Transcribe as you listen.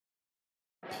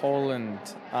Poland.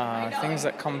 Things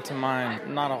that come to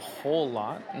mind, not a whole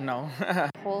lot, no.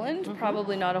 Poland,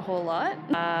 probably not a whole lot.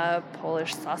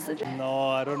 Polish sausage. No,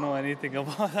 I don't know anything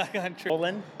about that country.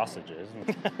 Poland, sausages,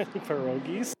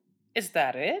 Pierogies. Is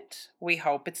that it? We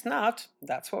hope it's not.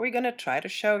 That's what we're gonna try to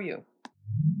show you.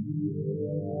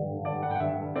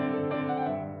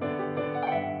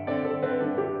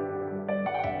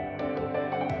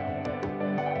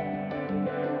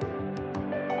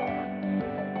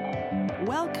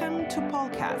 Welcome to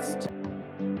Polcast.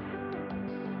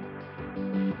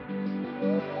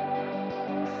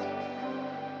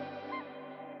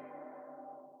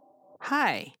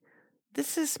 Hi,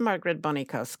 this is Margaret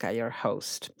Bonikowska, your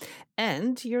host,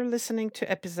 and you're listening to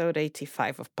episode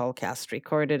 85 of Polcast,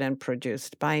 recorded and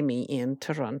produced by me in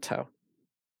Toronto.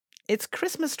 It's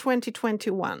Christmas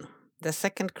 2021, the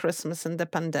second Christmas in the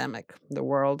pandemic. The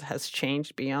world has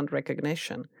changed beyond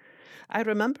recognition. I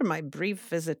remember my brief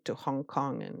visit to Hong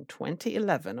Kong in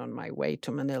 2011 on my way to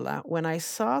Manila when I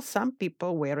saw some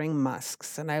people wearing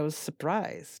masks, and I was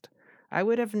surprised. I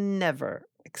would have never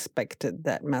expected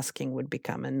that masking would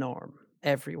become a norm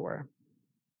everywhere.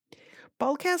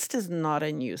 Polcast is not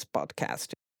a news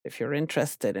podcast. If you're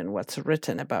interested in what's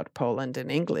written about Poland in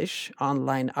English,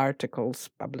 online articles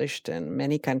published in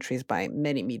many countries by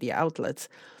many media outlets,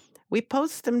 we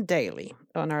post them daily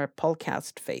on our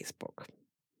Polcast Facebook.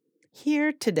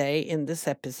 Here today in this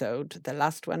episode, the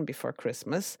last one before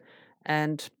Christmas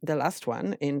and the last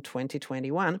one in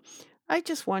 2021, I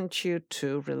just want you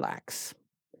to relax.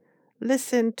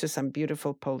 Listen to some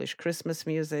beautiful Polish Christmas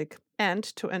music and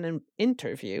to an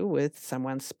interview with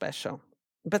someone special.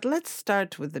 But let's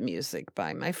start with the music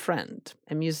by my friend,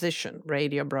 a musician,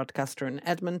 radio broadcaster in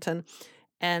Edmonton,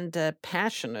 and a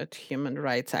passionate human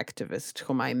rights activist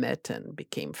whom I met and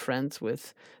became friends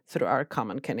with through our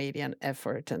common Canadian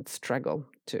effort and struggle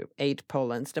to aid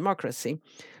Poland's democracy,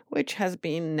 which has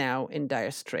been now in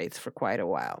dire straits for quite a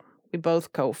while. We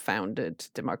both co-founded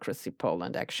Democracy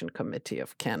Poland Action Committee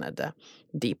of Canada,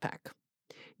 DPAC.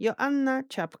 Joanna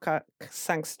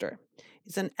Ciapka-Sangster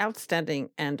is an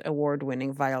outstanding and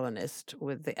award-winning violinist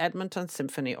with the Edmonton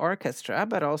Symphony Orchestra,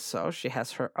 but also she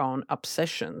has her own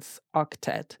Obsessions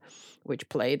octet, which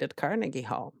played at Carnegie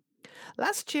Hall.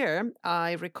 Last year,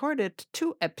 I recorded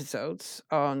 2 episodes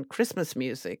on Christmas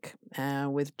music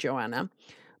with Joanna.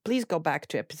 Please go back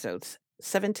to episodes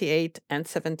 78 and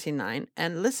 79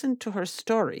 and listen to her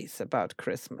stories about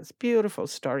Christmas, beautiful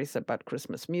stories about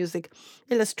Christmas music,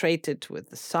 illustrated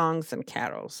with the songs and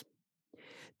carols.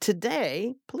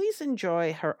 Today, please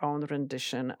enjoy her own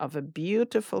rendition of a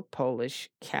beautiful Polish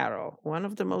carol, one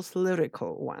of the most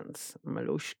lyrical ones,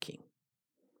 Maluszki.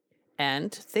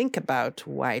 And think about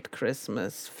white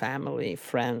Christmas, family,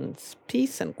 friends,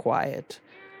 peace and quiet,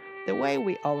 the way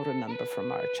we all remember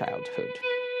from our childhood.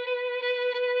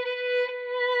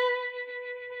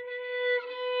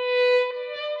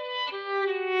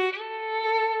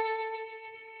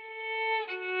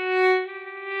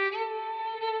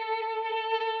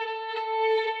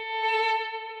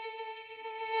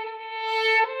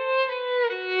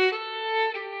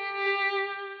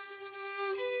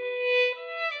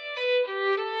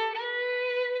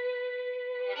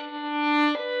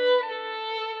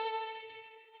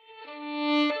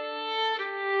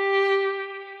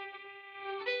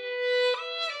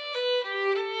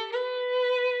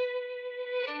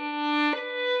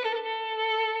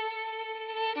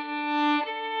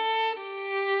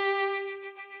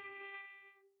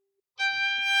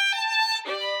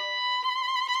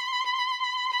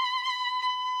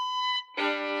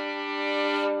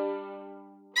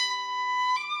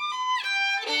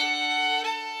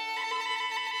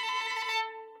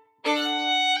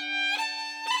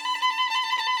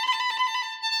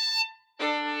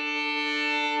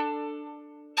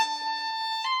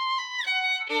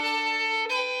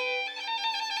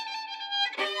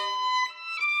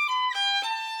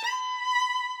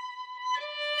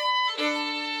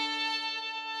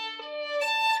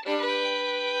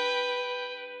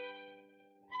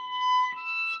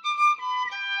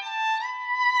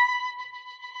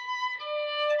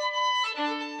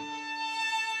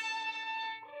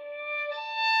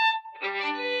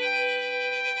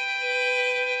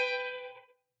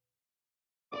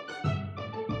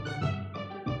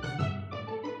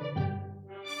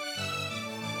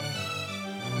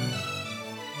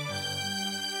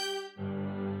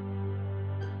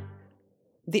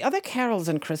 The other carols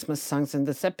and Christmas songs in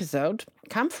this episode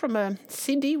come from a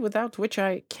CD without which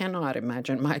I cannot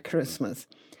imagine my Christmas.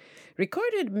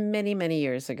 Recorded many, many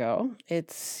years ago,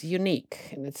 it's unique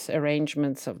in its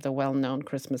arrangements of the well-known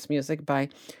Christmas music by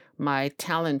my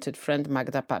talented friend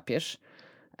Magda Papierz,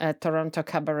 a Toronto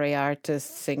cabaret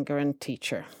artist, singer, and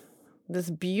teacher. This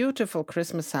beautiful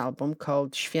Christmas album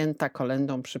called Święta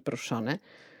kolendą przypruszone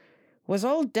was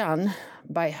all done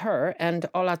by her and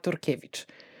Ola Turkiewicz,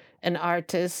 an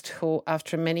artist who,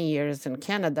 after many years in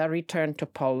Canada, returned to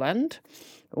Poland,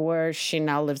 where she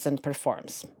now lives and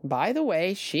performs. By the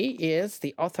way, she is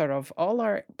the author of all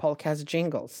our podcast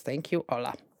jingles. Thank you,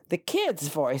 Ola. The kids'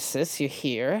 voices you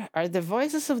hear are the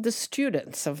voices of the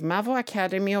students of Mavo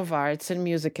Academy of Arts and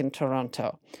Music in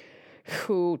Toronto,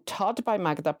 who, taught by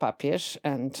Magda Papież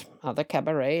and other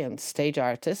cabaret and stage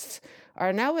artists,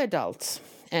 are now adults.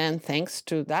 And thanks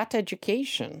to that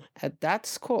education at that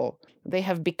school, they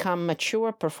have become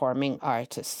mature performing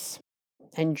artists.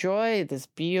 Enjoy this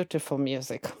beautiful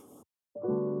music.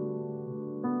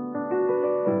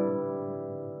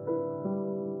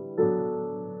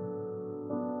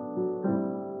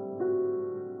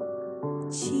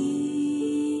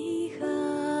 Cicha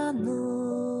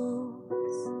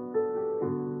noc,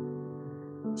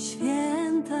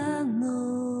 święta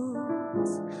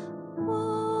noc,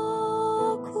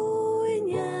 pokój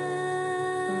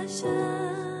niesie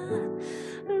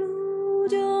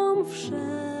ludziom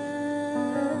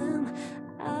wszem,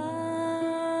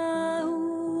 a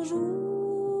u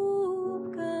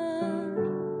żłóbka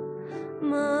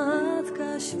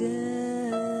Matka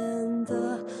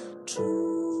Święta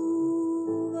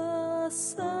czuwa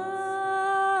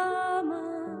sama,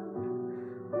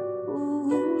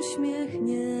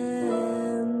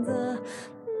 uśmiechnięta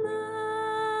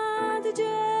nad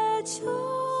dzieciątka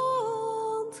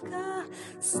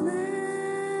snem,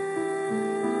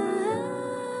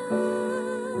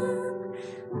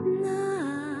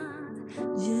 nad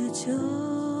dzieciątka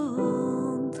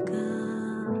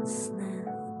snem.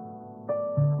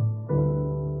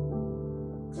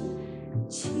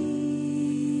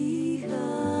 Cicha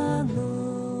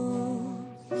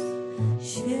noc,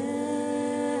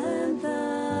 święta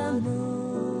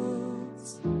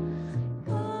noc,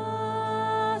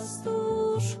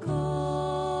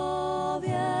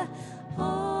 pastuszkowie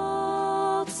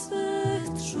od swych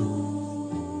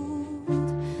trzód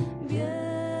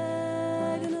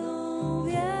biegną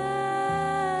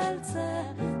wielce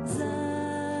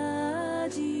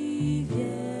zadziwieni,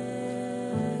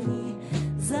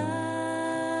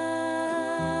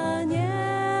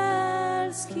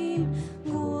 anielskim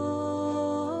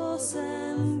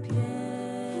głosem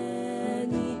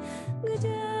pieni,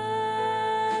 gdzie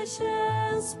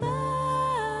się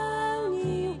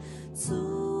spełnił cud,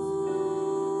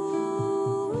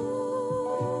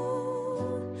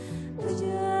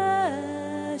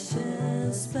 gdzie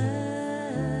się spełnił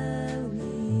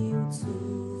cud.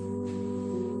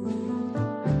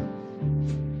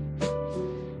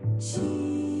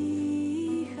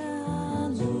 Cicha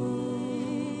noc,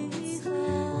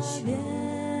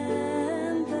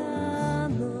 święta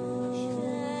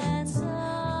noc,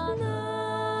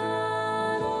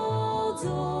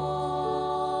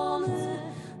 narodzony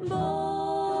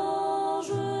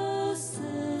Boży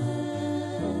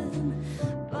Syn,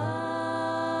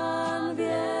 Pan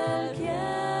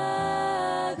wielkiego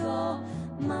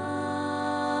majestatu,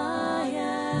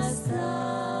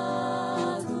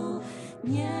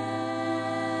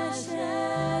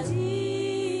 niesie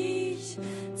dziś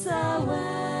całemu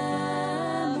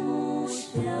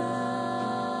światu.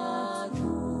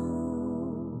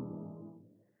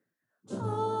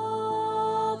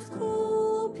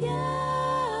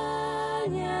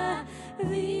 Odkupienie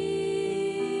win,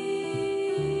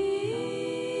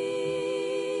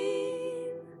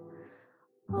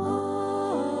 odkupienie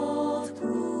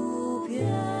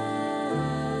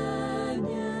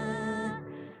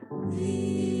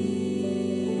win.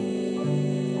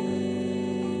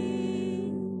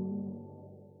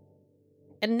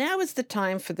 And now is the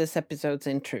time for this episode's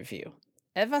interview.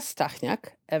 Ewa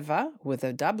Stachniak, Ewa with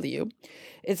a W,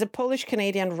 is a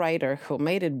Polish-Canadian writer who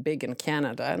made it big in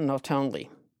Canada, and not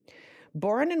only.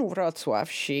 Born in Wrocław,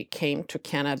 she came to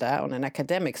Canada on an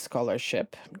academic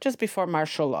scholarship just before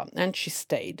martial law, and she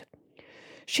stayed.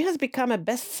 She has become a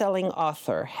best-selling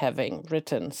author, having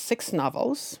written 6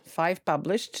 novels, 5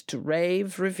 published to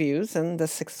rave reviews, and the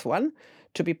 6th one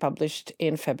to be published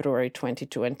in February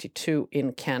 2022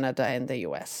 in Canada and the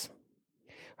US.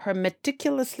 Her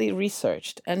meticulously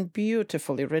researched and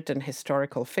beautifully written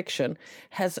historical fiction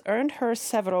has earned her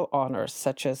several honors,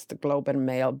 such as the Globe and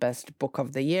Mail Best Book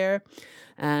of the Year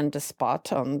and a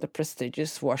spot on the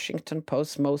prestigious Washington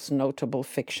Post Most Notable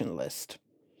Fiction list.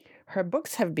 Her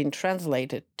books have been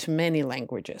translated to many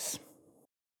languages.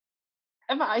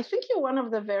 Eva, I think you're one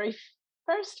of the very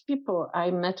first people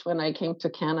I met when I came to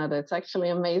Canada. It's actually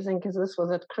amazing because this was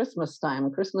at Christmas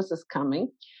time. Christmas is coming.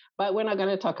 but we're not going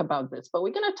to talk about this. But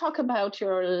we're going to talk about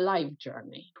your life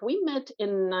journey. We met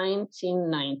in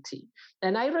 1990,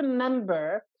 and I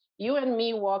remember you and me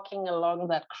walking along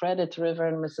that Credit River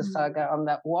in Mississauga on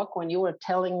that walk when you were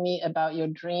telling me about your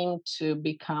dream to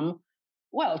become,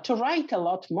 well, to write a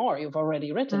lot more. You've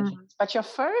already written things. But your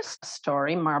first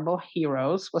story, Marble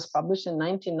Heroes, was published in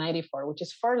 1994, which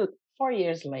is 4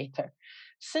 years later.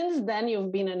 Since then,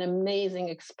 you've been an amazing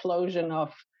explosion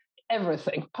of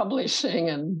everything, publishing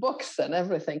and books and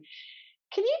everything.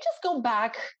 Can you just go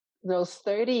back those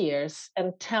 30 years and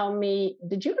tell me,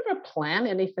 did you ever plan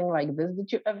anything like this? Did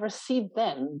you ever see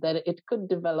then that it could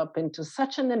develop into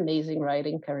such an amazing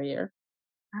writing career?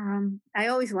 I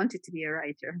always wanted to be a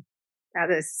writer. That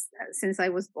is, since I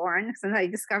was born, since I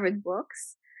discovered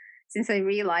books, since I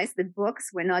realized that books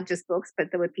were not just books, but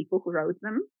there were people who wrote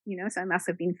them, so I must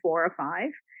have been 4 or 5.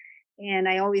 And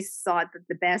I always thought that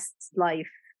the best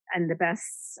life and the best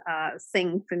thing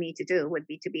for me to do would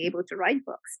be to be able to write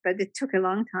books. But it took a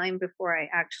long time before I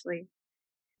actually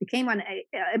became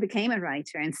a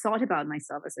writer and thought about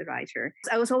myself as a writer.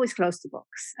 I was always close to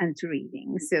books and to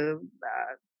reading. So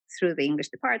through the English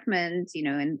department,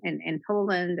 in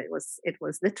Poland, it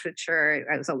was literature.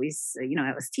 I was always,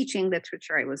 I was teaching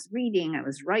literature. I was reading. I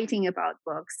was writing about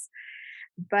books.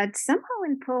 But somehow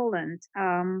in Poland,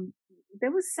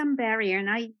 there was some barrier, and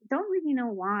I don't really know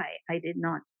why I did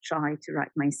not try to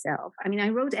write myself. I mean, I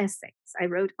wrote essays, I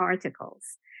wrote articles,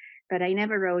 but I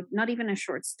never wrote, not even a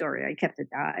short story. I kept a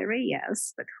diary,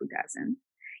 yes, but who doesn't?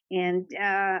 And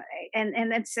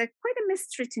that's quite a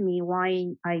mystery to me why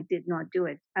I did not do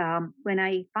it. When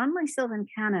I found myself in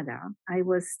Canada, I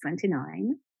was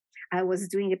 29. I was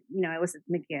doing I was at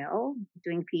McGill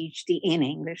doing PhD in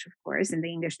English, of course, in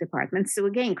the English department. So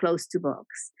again, close to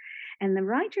books. And the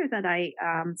writer that I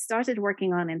started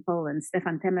working on in Poland,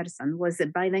 Stefan Temerson, was a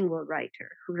bilingual writer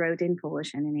who wrote in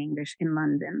Polish and in English in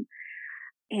London.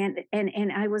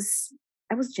 And I was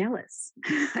jealous.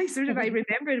 I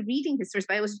remember reading his stories,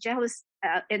 but I was jealous.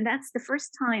 And that's the first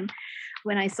time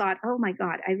when I thought, oh my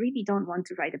God, I really don't want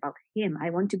to write about him. I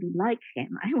want to be like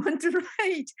him. I want to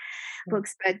write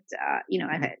books. But,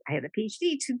 I had a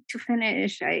PhD to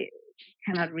finish. I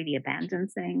cannot really abandon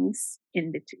things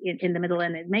in the middle.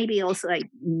 And maybe also I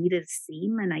needed a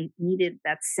theme, and I needed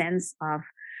that sense of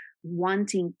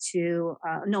wanting to,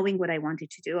 knowing what I wanted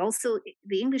to do. Also,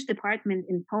 the English department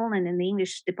in Poland and the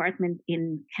English department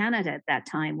in Canada at that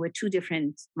time were 2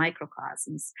 different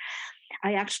microcosms.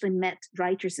 I actually met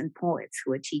writers and poets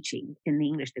who were teaching in the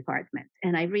English department.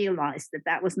 And I realized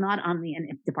that was not only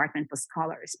a department for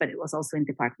scholars, but it was also a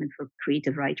department for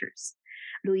creative writers.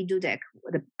 Louis Dudek,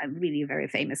 a really very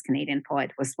famous Canadian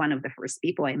poet, was one of the first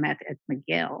people I met at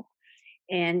McGill.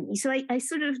 And so I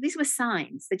sort of, these were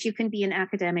signs that you can be an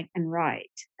academic and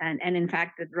write. And in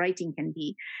fact, that writing can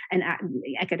be an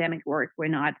academic work. We're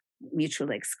not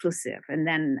mutually exclusive. And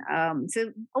then,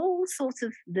 so all sorts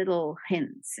of little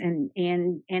hints.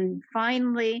 And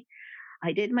finally,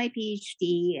 I did my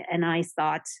PhD, and I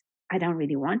thought, I don't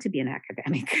really want to be an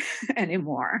academic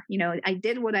anymore. I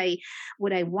did what I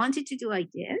wanted to do. I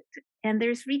did. And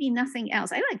there's really nothing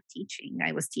else. I like teaching.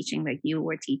 I was teaching like you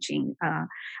were teaching.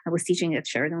 I was teaching at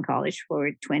Sheridan College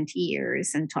for 20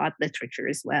 years and taught literature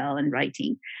as well and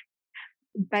writing.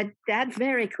 But that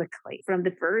very quickly, from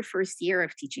the very first year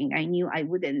of teaching, I knew I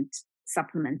wouldn't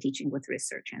supplement teaching with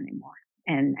research anymore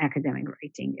and academic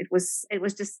writing. It was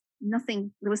just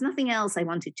nothing. There was nothing else I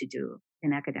wanted to do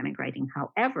in academic writing.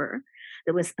 However,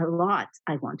 there was a lot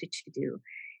I wanted to do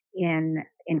in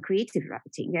creative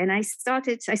writing. And I sort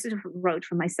of wrote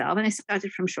for myself, and I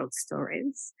started from short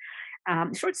stories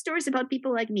about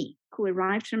people like me who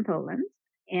arrived from Poland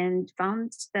and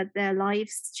found that their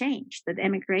lives changed, that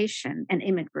emigration and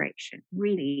immigration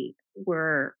really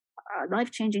were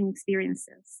life-changing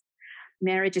experiences.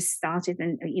 Marriages started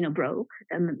and broke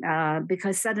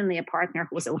because suddenly a partner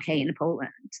who was okay in Poland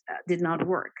did not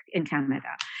work in Canada.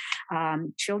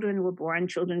 Children were born,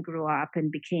 children grew up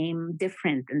and became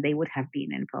different than they would have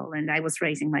been in Poland. I was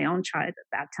raising my own child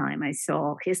at that time. I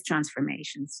saw his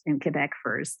transformations in Quebec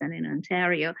first and in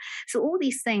Ontario. So all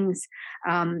these things,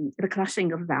 the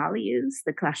clashing of values,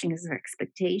 the clashing of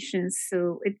expectations.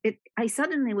 So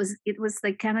it was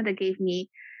like Canada gave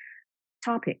me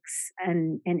topics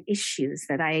and issues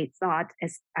that I thought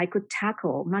as I could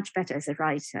tackle much better as a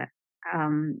writer,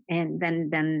 and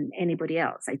than anybody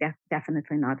else. I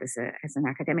definitely not as an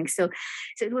academic. So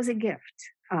it was a gift.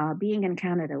 Being in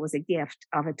Canada was a gift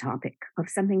of a topic, of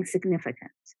something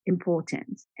significant,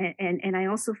 important, and I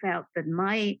also felt that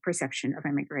my perception of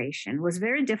immigration was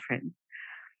very different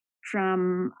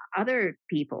from other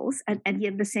people's, and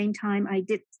yet at the same time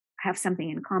have something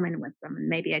in common with them, and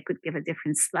maybe I could give a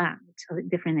different slant, a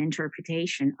different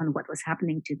interpretation on what was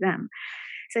happening to them.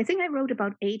 So I think I wrote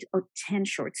about 8 or 10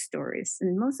 short stories,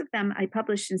 and most of them I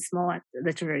published in small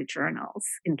literary journals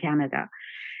in Canada.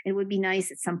 It would be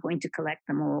nice at some point to collect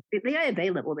them all. They are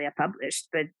available, they are published,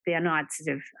 but they are not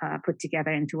sort of put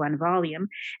together into one volume.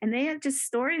 And they are just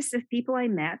stories of people I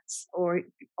met or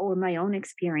my own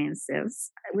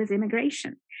experiences with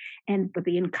immigration, but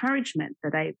the encouragement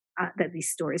that these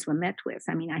stories were met with.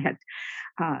 I mean, I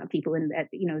had people in that,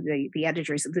 the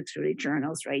editors of literary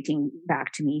journals writing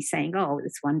back to me saying, "Oh,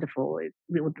 it's wonderful.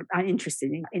 I'm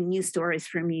interested in new stories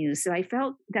from you." So I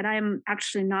felt that I'm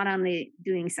actually not only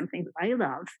doing something that I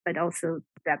love, but also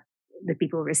that the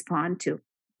people respond to.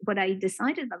 What I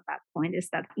decided at that point is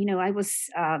that, I was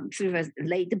sort of a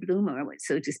late bloomer,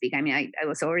 so to speak. I mean, I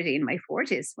was already in my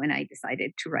 40s when I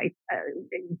decided to write.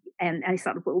 And I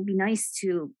thought, well, it would be nice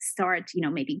to start,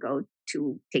 maybe go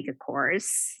to take a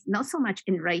course, not so much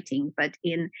in writing, but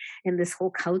in this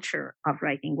whole culture of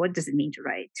writing. What does it mean to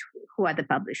write? Who are the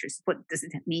publishers? What does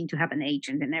it mean to have an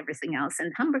agent and everything else?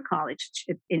 And Humber College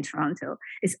in Toronto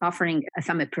is offering a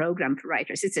summer program for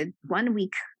writers. It's a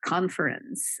 1-week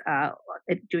conference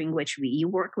during which you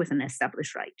work with an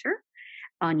established writer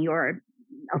on your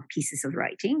pieces of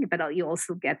writing, but you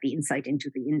also get the insight into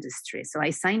the industry. So I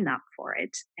signed up for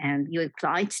it, and you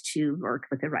applied to work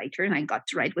with a writer, and I got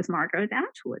to write with Margaret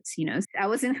Atwood. I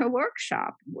was in her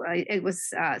workshop. It was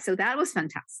so that was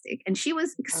fantastic, and she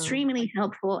was extremely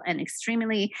helpful and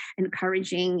extremely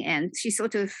encouraging, and she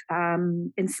sort of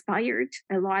inspired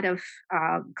a lot of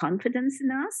confidence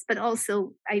in us. But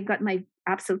also, I got my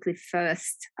absolutely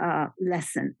first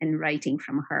lesson in writing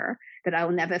from her that I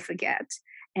will never forget.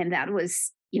 And that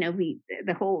was,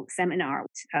 the whole seminar,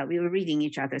 we were reading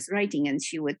each other's writing, and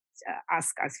she would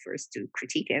ask us first to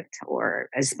critique it or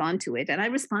respond to it. And I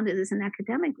responded as an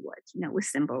academic would, with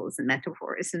symbols and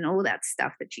metaphors and all that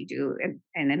stuff that you do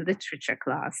in a literature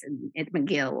class at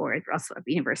McGill or at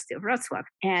University of Wrocław.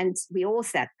 And we all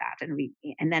said that.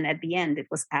 And then at the end, it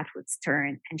was Atwood's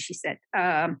turn. And she said,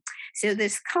 so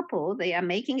this couple, they are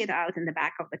making it out in the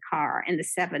back of the car in the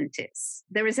 70s.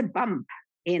 There is a bump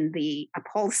in the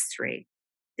upholstery.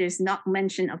 There's not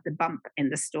mention of the bump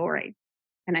in the story.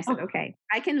 And I said, okay,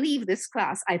 I can leave this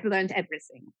class. I've learned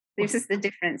everything. This is the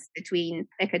difference between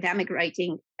academic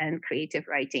writing and creative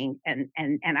writing. And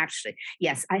actually,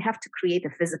 yes, I have to create a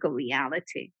physical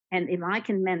reality. And if I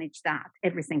can manage that,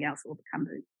 everything else will become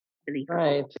believable.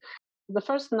 Right. The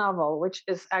first novel, which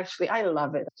is actually, I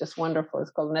love it, just wonderful.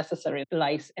 It's called Necessary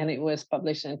Lies, and it was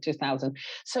published in 2000.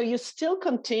 So you still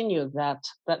continue that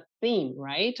theme,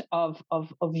 right, of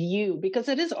you, because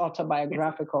it is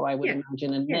autobiographical, I would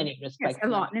imagine, in many respects. Yes, a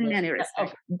lot, in many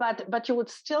respects. But you would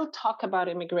still talk about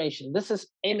immigration. This is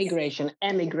immigration,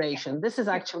 emigration. This is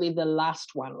actually the last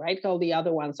one, right? All the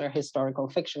other ones are historical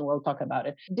fiction. We'll talk about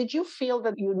it. Did you feel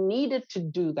that you needed to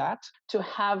do that to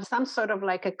have some sort of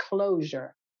like a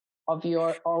closure of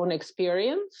your own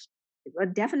experience?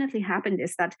 What definitely happened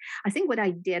is that I think what I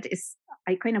did is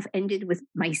I kind of ended with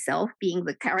myself being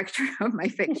the character of my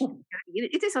fiction.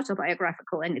 It is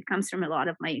autobiographical, and it comes from a lot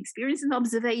of my experience and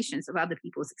observations of other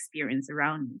people's experience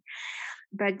around me.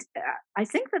 But I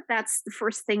think that that's the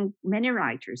first thing many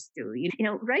writers do.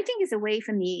 Writing is a way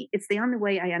for me, it's the only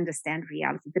way I understand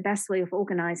reality, the best way of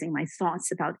organizing my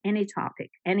thoughts about any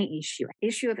topic, any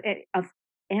issue of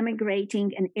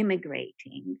emigrating and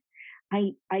immigrating.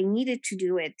 I needed to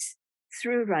do it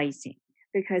through writing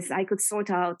because I could sort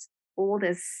out all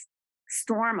this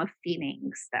storm of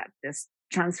feelings that this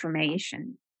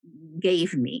transformation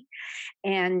gave me.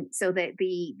 And so that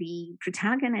the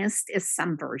protagonist is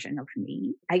some version of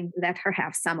me. I let her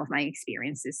have some of my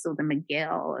experiences. So the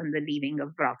McGill and the leaving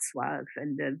of Wrocław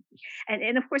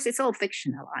and of course it's all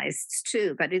fictionalized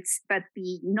too, but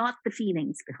not the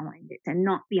feelings behind it, and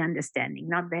not the understanding,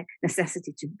 not the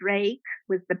necessity to break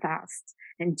with the past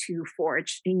and to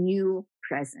forge a new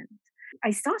present.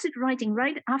 I started writing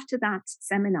right after that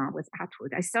seminar with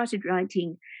Atwood. I started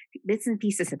writing bits and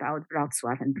pieces about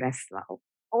Wrocław and Breslau.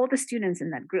 All the students in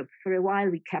that group, for a while,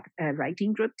 we kept a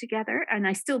writing group together, and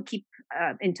I still keep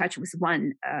in touch with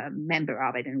one member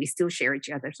of it, and we still share each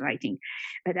other's writing.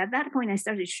 But at that point, I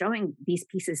started showing these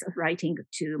pieces of writing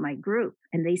to my group,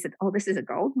 and they said, "Oh, this is a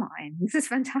gold mine. This is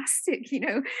fantastic.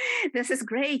 This is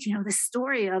great. The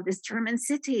story of this German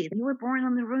city. You were born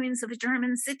on the ruins of a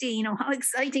German city. How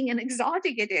exciting and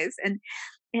exotic it is."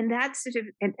 And that sort of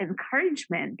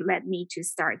encouragement led me to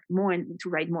start more and to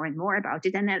write more and more about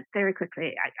it. And then very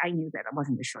quickly, I knew that it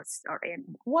wasn't a short story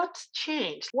anymore. What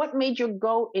changed? What made you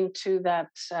go into that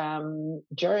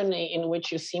journey in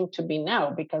which you seem to be now?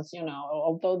 Because,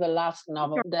 although the last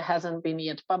novel that hasn't been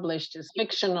yet published is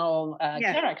fictional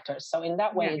characters. So in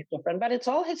that way, it's different. But it's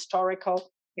all historical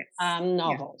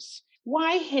novels.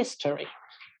 Why history?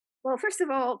 Well, first of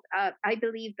all, I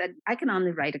believe that I can only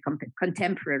write a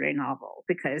contemporary novel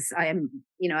because I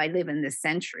live in this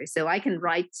century. So I can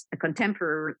write a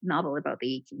contemporary novel about the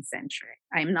 18th century.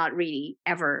 I'm not really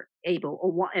ever able,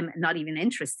 or am not even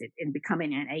interested in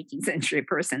becoming an 18th century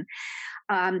person.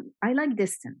 I like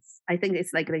distance. I think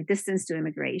it's like distance to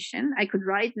immigration. I could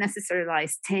write Necessary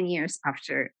Lies 10 years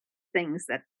after things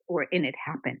that were in it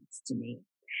happened to me.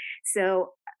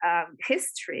 So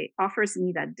history offers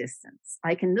me that distance.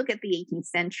 I can look at the 18th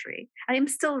century. I am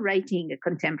still writing a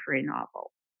contemporary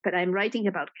novel, but I'm writing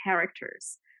about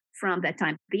characters from that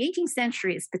time. The 18th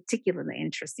century is particularly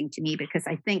interesting to me because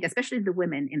I think, especially the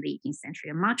women in the 18th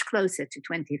century, are much closer to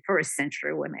 21st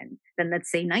century women than, let's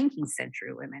say, 19th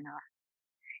century women are.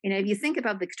 If you think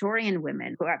about Victorian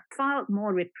women who are far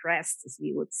more repressed, as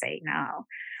we would say now,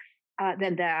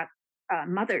 than that.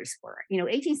 Mothers were.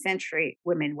 18th century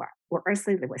women were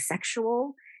earthly, they were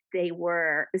sexual, they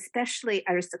were especially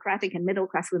aristocratic and middle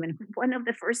class women. One of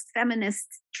the first feminist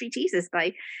treatises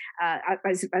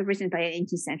written by an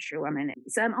 18th century woman.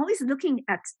 So I'm always looking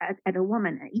at a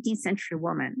woman, an 18th century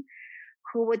woman,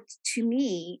 who would, to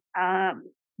me,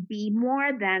 be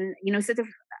more than, sort of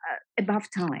above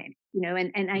time,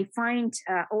 and I find,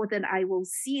 or that I will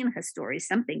see in her story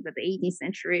something that the 18th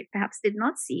century perhaps did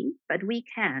not see, but we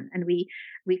can, and we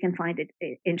can find it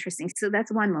interesting. So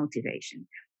that's one motivation.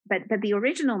 But the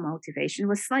original motivation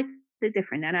was slightly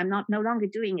different, and I'm no longer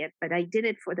doing it, but I did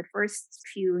it for the first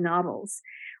few novels,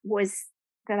 was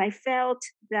that I felt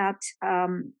that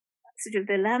sort of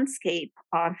the landscape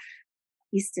of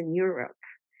Eastern Europe,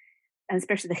 and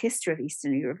especially the history of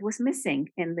Eastern Europe, was missing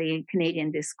in the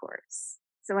Canadian discourse.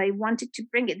 So I wanted to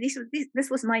bring it. This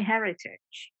was my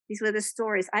heritage. These were the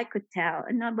stories I could tell,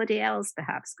 and nobody else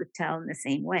perhaps could tell in the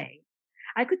same way.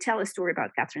 I could tell a story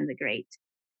about Catherine the Great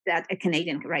that a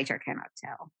Canadian writer cannot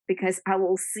tell, because I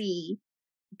will see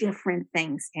different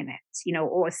things in it,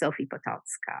 or Sophie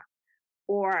Potocka,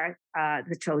 or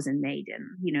The Chosen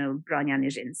Maiden, Bronia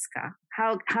Nijinsky.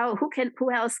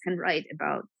 Who else can write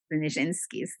about the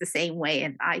Nijinsky's the same way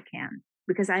as I can?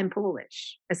 Because I'm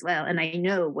Polish as well, and I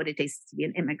know what it is to be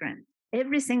an immigrant.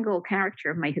 Every single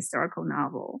character of my historical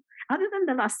novel, other than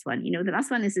the last one, the last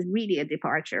one is really a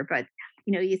departure, but,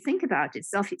 you think about it.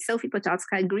 Sophie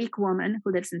Potocka, a Greek woman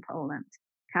who lives in Poland.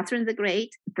 Catherine the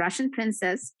Great, Russian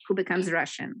princess who becomes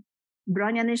Russian.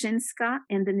 Bronia Nijinsky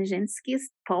and the Nijinsky's,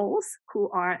 Poles, who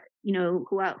are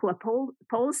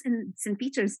Poles in St.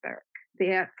 Petersburg.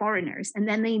 They are foreigners, and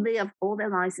then they live all their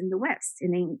lives in the West.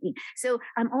 So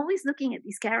I'm always looking at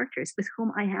these characters with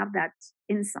whom I have that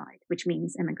insight, which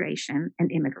means immigration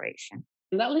and immigration.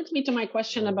 That leads me to my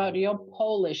question about your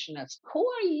Polishness. Who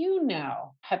are you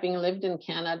now, having lived in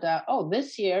Canada? Oh,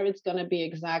 this year it's going to be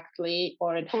exactly,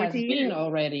 or it has been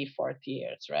already 40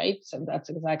 years, right? So that's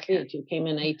exactly it. You came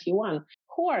in 81.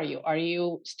 Who are you? Are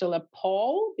you still a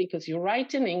Pole because you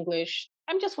write in English?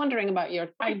 I'm just wondering about your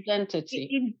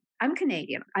identity. I'm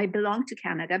Canadian. I belong to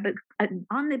Canada, but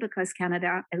only because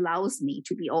Canada allows me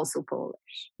to be also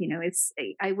Polish.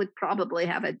 I would probably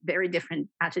have a very different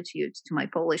attitude to my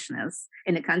Polishness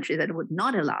in a country that would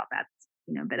not allow that.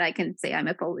 But I can say I'm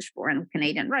a Polish-born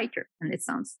Canadian writer, and it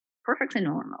sounds perfectly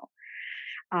normal.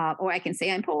 Or I can say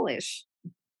I'm Polish,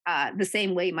 the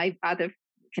same way my other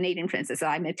Canadian friends say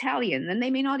I'm Italian, and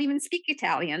they may not even speak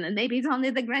Italian, and maybe it's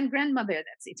only the grandmother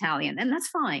that's Italian, and that's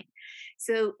fine.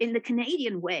 So in the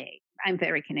Canadian way, I'm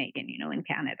very Canadian, in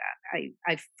Canada.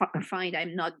 I find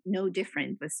I'm no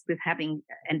different with having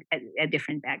a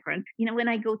different background. When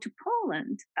I go to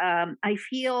Poland, I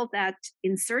feel that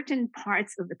in certain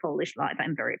parts of the Polish life,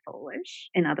 I'm very Polish.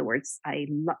 In other words,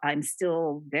 I'm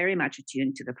still very much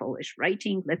attuned to the Polish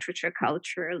writing, literature,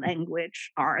 culture,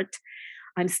 language, art.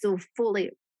 I'm still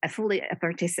fully a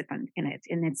participant in it,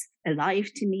 and it's alive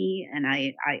to me, and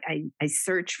I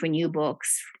search for new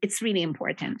books. It's really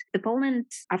important. The Poland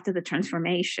after the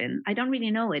transformation, I don't really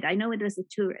know it. I know it as a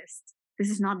tourist. This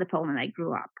is not the Poland I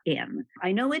grew up in.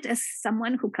 I know it as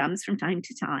someone who comes from time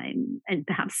to time and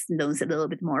perhaps knows a little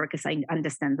bit more because I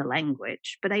understand the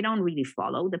language, but I don't really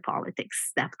follow the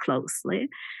politics that closely.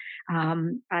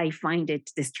 I find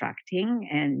it distracting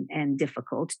and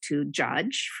difficult to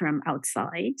judge from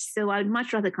outside. So I'd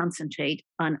much rather concentrate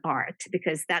on art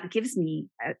because that gives me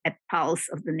a pulse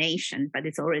of the nation, but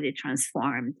it's already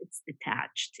transformed. It's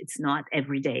detached. It's not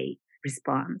everyday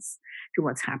response to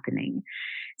what's happening.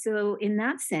 So in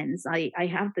that sense, I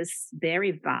have this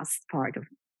very vast part of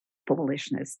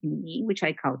Polishness in me, which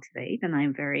I cultivate, and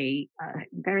I'm very,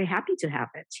 very happy to have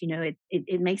it.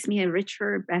 It makes me a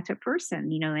richer, better person.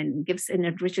 And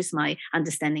enriches my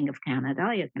understanding of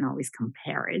Canada. You can always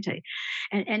compare it,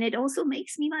 and it also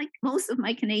makes me like most of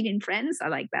my Canadian friends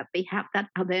are like that. They have that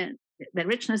other, the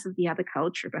richness of the other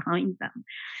culture behind them,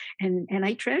 and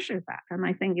I treasure that, and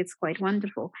I think it's quite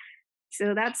wonderful.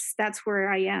 So that's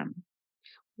where I am.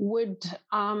 Would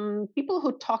people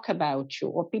who talk about you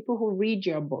or people who read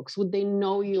your books, would they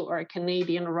know you are a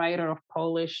Canadian writer of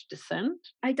Polish descent?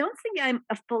 I don't think I'm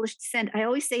of Polish descent. I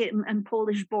always say I'm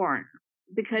Polish born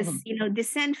because,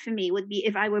 descent for me would be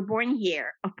if I were born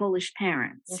here of Polish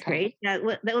parents, right? That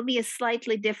would be a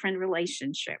slightly different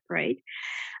relationship, right?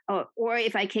 Or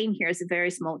if I came here as a very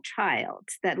small child,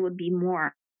 that would be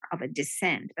more of a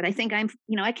descent. But I think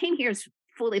I came here as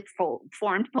fully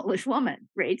formed Polish woman,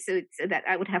 right? So that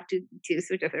I would have to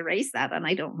sort of erase that, and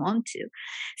I don't want to.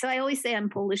 So I always say I'm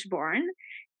Polish born,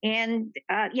 and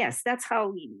yes, that's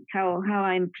how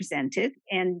I'm presented,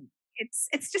 and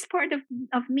it's just part of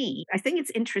me. I think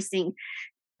it's interesting,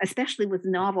 especially with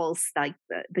novels like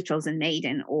The Chosen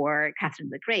Maiden or Catherine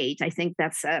the Great. I think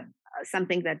that's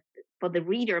something that for the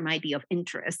reader might be of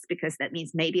interest because that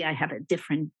means maybe I have a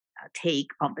different take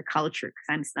of the culture because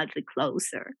I'm slightly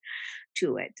closer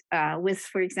to it. With,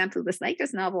 for example, this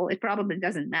latest novel, it probably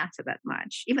doesn't matter that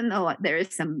much, even though there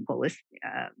is some Polish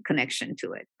connection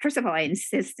to it. First of all, I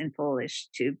insist in Polish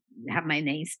to have my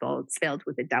name spelled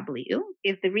with a W.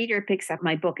 If the reader picks up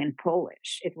my book in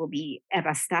Polish, it will be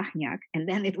Ewa Stachniak, and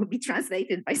then it will be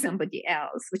translated by somebody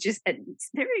else, which is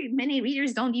very many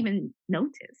readers don't even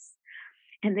notice.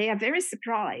 And they are very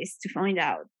surprised to find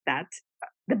out that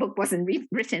the book wasn't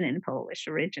written in Polish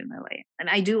originally. And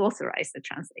I do authorize the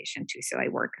translation too, so I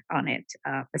work on it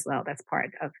as well. That's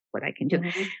part of what I can do.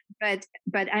 Mm-hmm.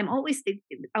 But I'm always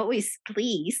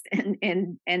pleased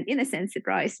and in a sense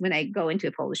surprised when I go into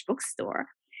a Polish bookstore.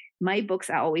 My books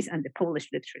are always under Polish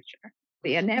literature.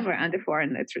 They are never under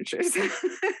foreign literature.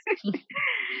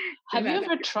 Have you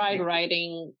ever tried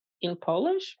writing in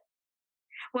Polish?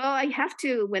 Well, I have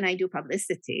to, when I do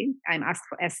publicity, I'm asked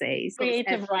for essays.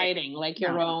 Creative writing, like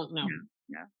your own?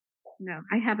 No,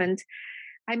 I haven't.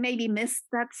 I maybe missed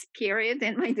that period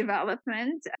in my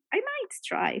development. I might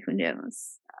try, who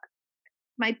knows?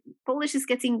 My Polish is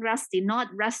getting rusty, not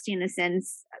rusty in a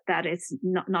sense that it's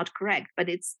not correct, but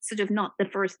it's sort of not the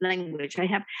first language. I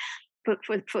have,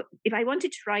 if I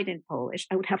wanted to write in Polish,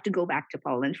 I would have to go back to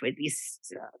Poland for at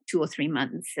least 2 or 3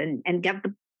 months and get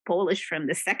the Polish from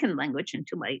the second language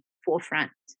into my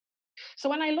forefront. So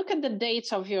when I look at the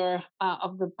dates of your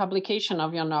of the publication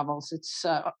of your novels, it's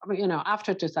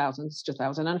after 2000, it's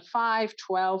 2005,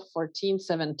 12, 14,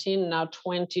 17, now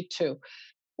 22.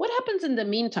 What happens in the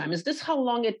meantime? Is this how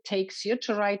long it takes you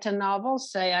to write a novel?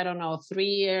 Say, I don't know, 3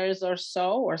 years or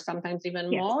so, or sometimes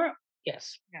even more?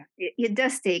 Yes. Yeah, it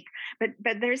does take, but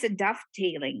there's a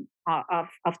dovetailing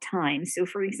of time. So,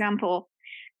 for example,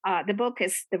 the book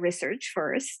is the research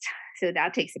first. So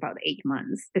that takes about 8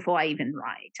 months before I even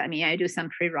write. I mean, I do some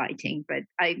pre-writing, but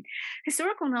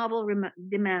historical novel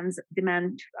demand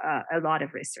a lot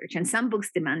of research, and some books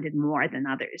demanded more than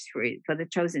others. For The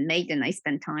Chosen Maiden, I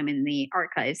spent time in the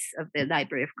archives of the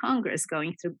Library of Congress,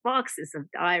 going through boxes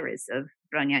of diaries of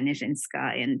Bronia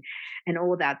Nijińska and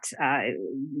all that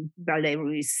ballet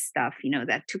russe stuff.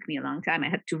 That took me a long time. I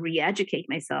had to re-educate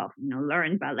myself.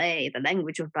 Learn ballet, the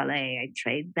language of ballet. I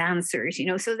trained dancers.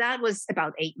 So that was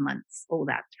about 8 months. All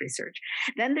that research.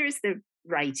 Then there's the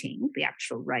writing, the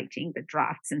actual writing, the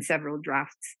drafts and several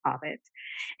drafts of it.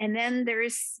 And then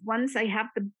once I have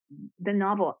the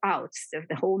novel out, so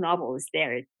the whole novel is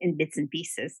there in bits and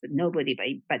pieces that nobody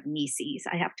but me sees,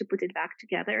 I have to put it back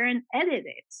together and edit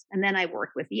it. And then I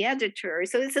work with the editor.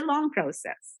 So it's a long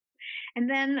process. And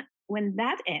then when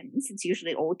that ends, it's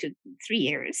usually all to 3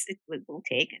 years it will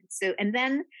take. And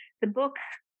then the book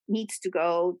needs to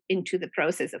go into the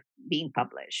process of being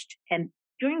published. And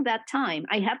during that time,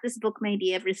 I have this book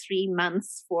maybe every 3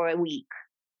 months for a week.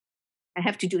 I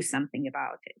have to do something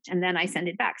about it. And then I send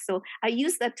it back. So I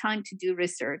use that time to do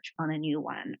research on a new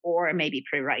one, or maybe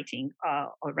pre-writing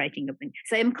or writing a thing.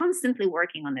 So I'm constantly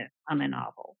working on a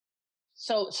novel.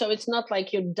 So it's not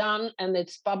like you're done and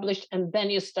it's published and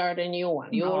then you start a new one.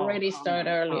 You already start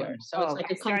earlier. So it's like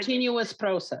a continuous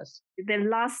process. The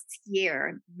last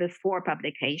year before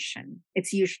publication,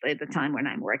 it's usually the time when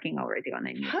I'm working already on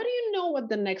a new. How do you know what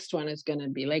the next one is going to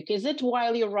be? Like, is it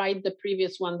while you write the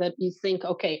previous one that you think,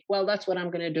 okay, well, that's what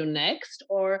I'm going to do next?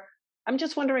 Or I'm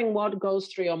just wondering what goes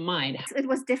through your mind. It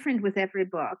was different with every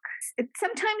book.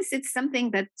 Sometimes it's something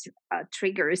that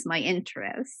triggers my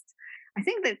interest. I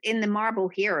think that in the Marble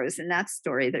Heroes, in that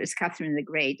story, there's Catherine the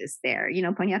Great is there. You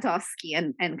know, Poniatowski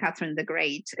and Catherine the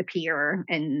Great appear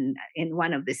in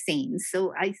one of the scenes.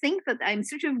 So I think that I'm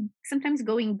sort of sometimes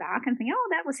going back and thinking, oh,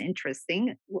 that was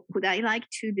interesting. Would I like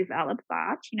to develop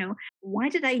that? You know, why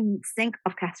did I think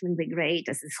of Catherine the Great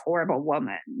as this horrible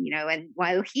woman? You know, and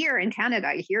while here in Canada,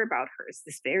 I hear about her as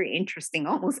this very interesting,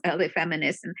 almost early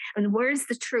feminist. And where's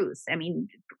the truth? I mean,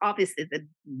 obviously,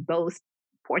 both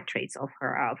portraits of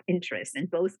her of interest and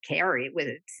both carry with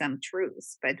it some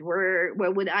truth, but where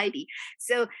would I be?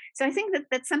 So I think that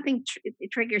that's something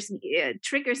triggers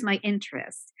my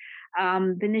interest.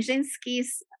 The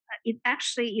Nijinsky's, it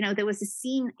actually, you know, there was a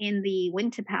scene in the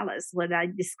Winter Palace where I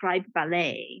described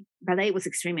ballet. Ballet was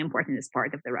extremely important as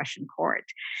part of the Russian court.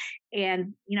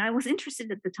 And, you know, I was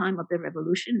interested at the time of the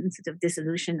revolution and sort of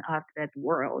dissolution of that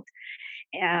world.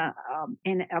 And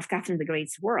of Catherine the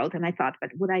Great's world. And I thought,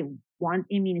 but would I want,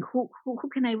 I mean, who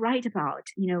can I write about?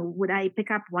 You know, would I pick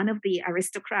up one of the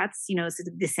aristocrats, you know, sort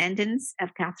of descendants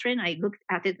of Catherine? I looked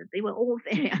at it, they were all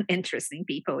very uninteresting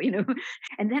people, you know.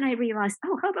 And then I realized,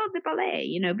 oh, how about the ballet?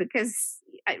 You know, because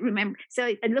I remember, so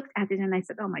I looked at it and I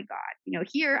said, oh my God, you know,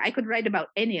 here I could write about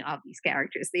any of these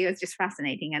characters. They were just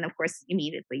fascinating. And of course,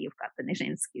 immediately you've got the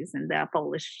Nijinsky's and the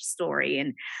Polish story.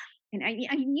 And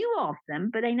I knew of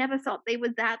them, but I never thought they were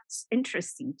that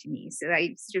interesting to me. So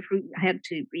I sort of had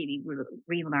to really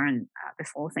relearn this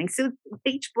whole thing. So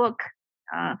each book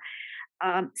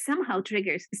somehow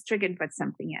is triggered by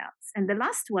something else. And the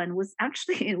last one was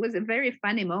actually, it was a very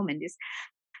funny moment.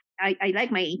 I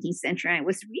like my 18th century. I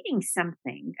was reading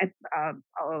something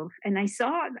and I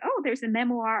saw, oh, there's a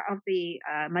memoir of the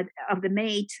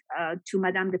maid to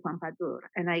Madame de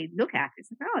Pompadour, and I look at it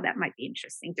and say, oh, that might be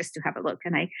interesting just to have a look.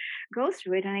 And I go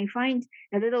through it and I find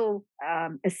a little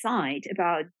aside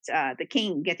about the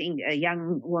king getting a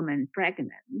young woman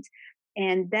pregnant,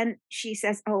 and then she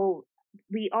says, oh,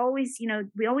 we always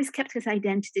kept his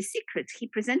identity secret. He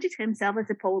presented himself as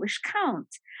a Polish count.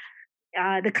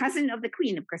 The cousin of the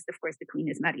queen, of course, the queen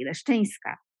is Maria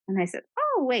Leszczyńska. And I said,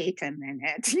 oh, wait a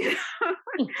minute. You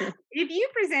know, if you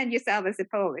present yourself as a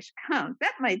Polish count,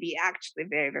 that might be actually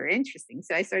very, very interesting.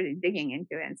 So I started digging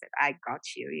into it and said, I got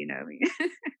you, you know.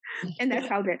 And that's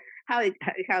how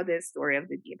the story of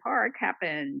the Deer Park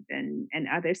happened and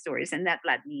other stories. And that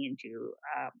led me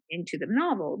into the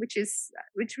novel,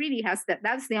 which really has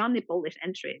that's the only Polish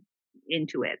entry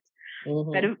into it.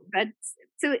 Mm-hmm. But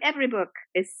so every book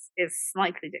is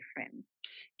slightly different.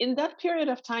 In that period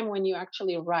of time when you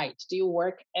actually write, do you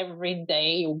work every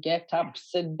day? You get up,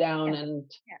 sit down,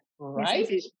 and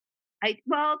write? Yes,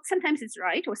 well, sometimes it's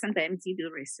right, or sometimes you do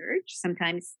research.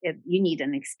 Sometimes you need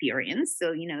an experience.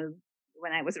 So, you know,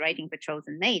 when I was writing The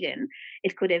Chosen Maiden,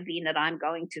 it could have been that I'm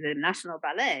going to the National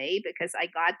Ballet because I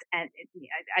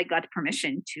got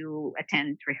permission to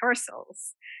attend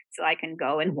rehearsals, so I can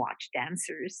go and watch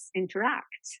dancers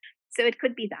interact. So it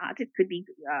could be that. It could be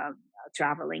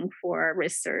traveling for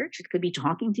research. It could be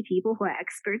talking to people who are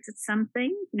experts at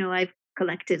something. You know, I've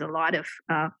collected a lot of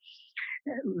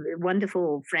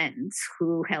wonderful friends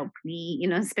who help me, you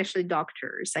know, especially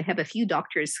doctors. I have a few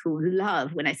doctors who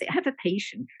love when I say, I have a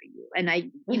patient for you. And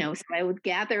so I would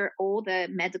gather all the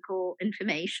medical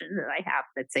information that I have,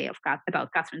 let's say,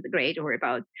 about Catherine the Great or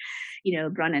about, you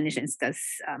know, Bronna Nijinsky's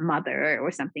mother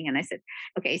or something. And I said,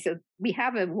 okay, so we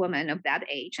have a woman of that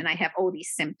age and I have all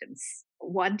these symptoms.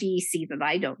 What do you see that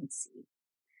I don't see?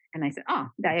 And I said, oh,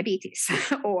 diabetes,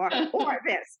 or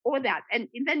this, or that. And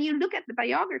then you look at the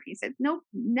biography and said, no,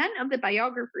 none of the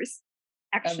biographers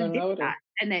actually did that.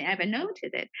 And they ever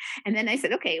noted it. And then I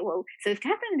said, okay, well, so if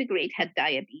Catherine the Great had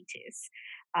diabetes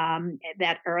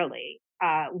that early,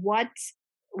 how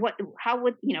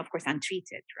would, you know, of course,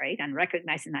 untreated, right?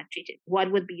 Unrecognized and untreated.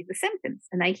 What would be the symptoms?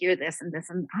 And I hear this and this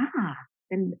and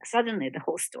then suddenly the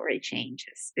whole story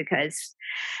changes because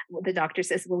the doctor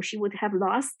says, well, she would have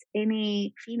lost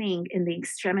any feeling in the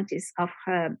extremities of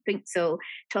her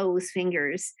toes,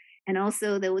 fingers. And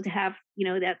also they would have, you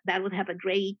know, that would have a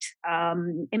great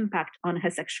impact on her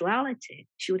sexuality.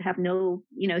 She would have no,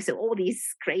 you know, so all these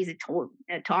crazy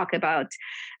talk about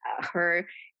her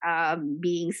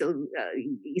being so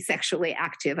sexually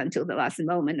active until the last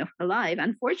moment of her life,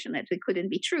 unfortunately couldn't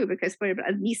be true, because for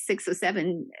at least 6 or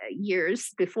 7 years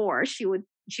before, she would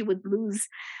lose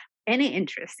any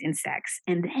interest in sex.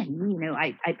 And then,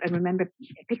 I remember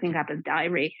picking up a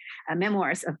diary,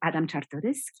 memoirs of Adam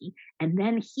Czartoryski, and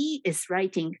then he is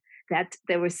writing that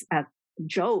there was a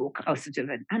joke or sort of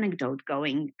an anecdote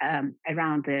going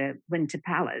around the Winter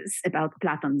Palace about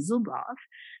Platon Zubov,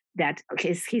 that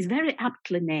he's very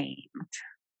aptly named.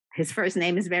 His first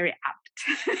name is very apt.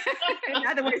 In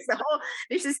other words,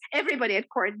 everybody at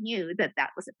court knew that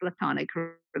was a platonic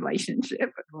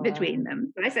relationship between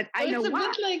them. But I said, I know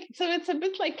why. It's a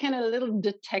bit like kind of a little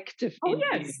detective. Oh,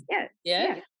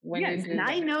 yes. And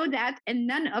I know that, and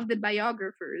none of the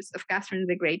biographers of Catherine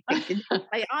the Great picked it up.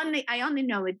 I only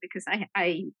know it because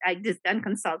I just then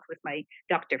consult with my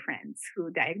doctor friends who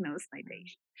diagnosed my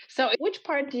patient. So which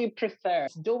part do you prefer?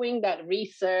 Doing that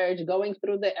research, going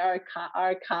through the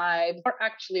archive, or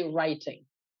actually writing?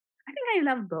 I think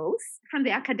I love both. From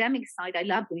the academic side, I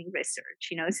love doing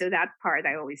research, so that part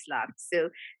I always loved.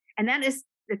 So, and that is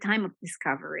the time of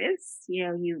discoveries.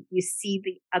 You see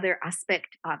the other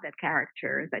aspect of that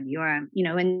character that you are,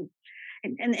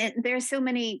 and there are so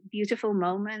many beautiful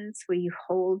moments where you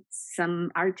hold some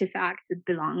artifact that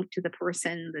belonged to the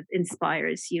person that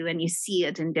inspires you, and you see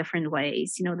it in different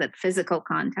ways, that physical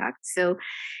contact. So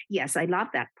yes, I love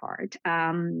that part.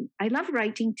 I love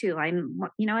writing too. I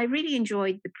really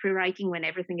enjoyed the pre-writing when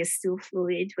everything is still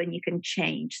fluid, when you can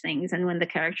change things and when the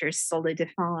characters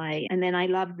solidify. And then I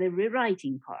love the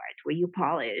rewriting part where you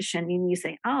polish and then you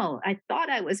say, oh, I thought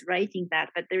I was writing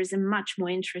that, but there's a much more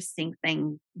interesting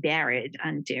thing buried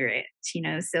under it,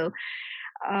 So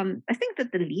I think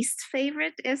that the least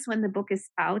favorite is when the book is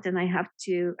out and I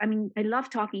I love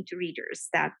talking to readers.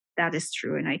 That is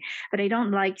true. But I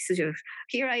don't like sort of,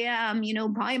 here I am,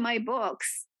 buy my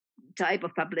books type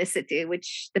of publicity,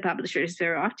 which the publishers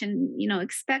very often,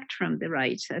 expect from the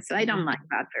writer. So I don't like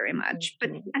that very much,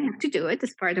 but I have to do it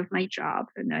as part of my job,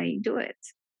 and I do it.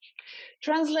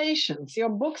 Translations. Your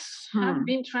books have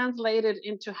been translated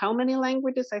into how many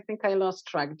languages? I think I lost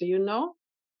track. Do you know?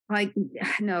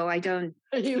 No, I don't.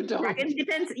 You don't. It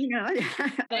depends,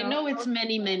 I know it's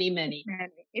many.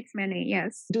 It's many,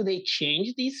 yes. Do they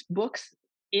change these books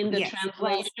in the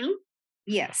translation?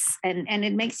 Yes, and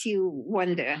it makes you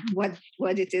wonder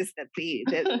what it is that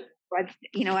but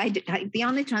the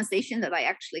only translation that I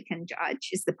actually can judge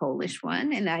is the Polish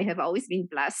one, and I have always been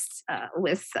blessed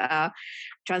with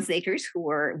translators who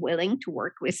were willing to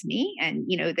work with me. And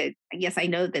that, yes, I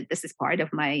know that this is part of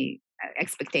my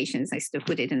expectations. I still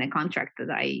put it in a contract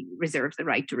that I reserve the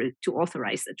right to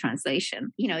authorize the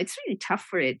translation. It's really tough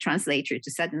for a translator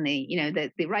to suddenly,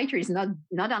 that the writer is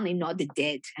not only not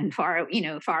dead and far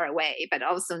away, but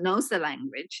also knows the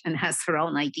language and has her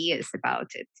own ideas about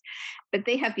it. But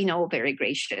they have been all very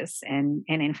gracious, and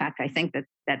in fact, I think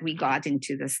that we got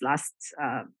into this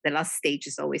the last stage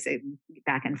is always a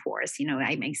back and forth.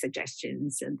 I make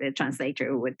suggestions, and the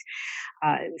translator would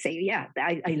say, "Yeah,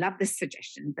 I love this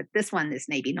suggestion, but this one is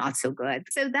maybe not so good."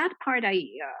 So that part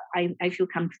I feel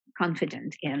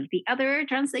confident in. The other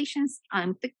translations,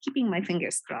 I'm keeping my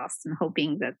fingers crossed and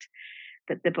hoping that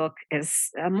the book is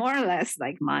more or less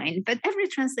like mine. But every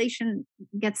translation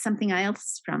gets something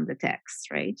else from the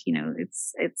text, right?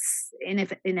 It's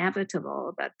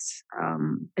inevitable that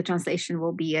the translation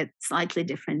will be a slightly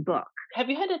different book. Have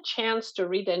you had a chance to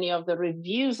read any of the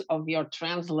reviews of your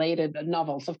translated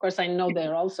novels? Of course, I know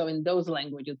they're also in those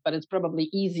languages, but it's probably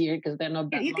easier because they're not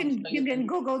that long. You can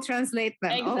Google Translate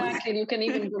them. Exactly. You can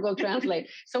even Google Translate.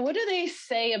 So what do they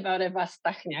say about Eva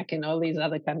Stachniak in all these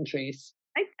other countries?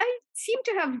 I seem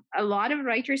to have a lot of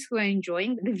writers who are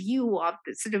enjoying the view of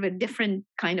sort of a different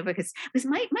kind of because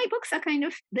my books are kind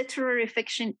of literary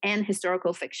fiction and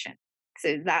historical fiction.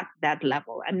 So that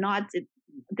level.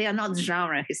 They are not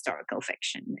genre historical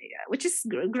fiction, which is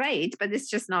great, but it's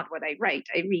just not what I write.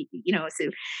 I read,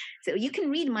 so you can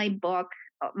read my book,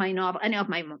 my novel, any of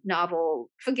my novel,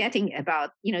 forgetting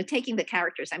about, taking the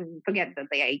characters. Forget the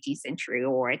 18th century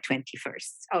or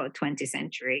 21st or 20th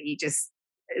century. You just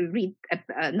read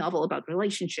a novel about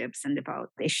relationships and about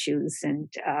issues, and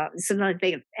so not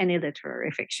like any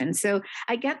literary fiction. So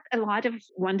I get a lot of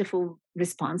wonderful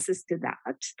responses to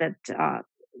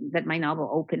that my novel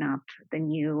open up the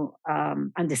new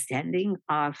understanding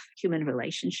of human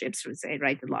relationships. I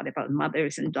write a lot about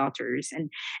mothers and daughters and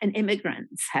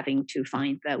immigrants having to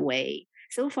find their way.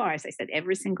 So far, as I said,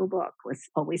 every single book was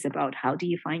always about how do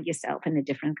you find yourself in a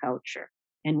different culture.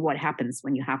 and what happens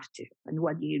when you have to, and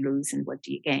what do you lose and what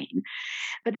do you gain.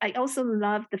 But I also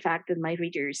love the fact that my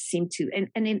readers seem to,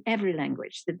 and in every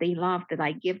language, that they love that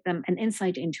I give them an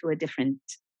insight into a different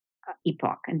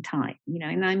epoch and time,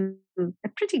 and I'm a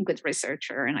pretty good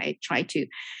researcher and I try to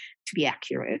be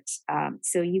accurate.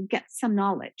 So you get some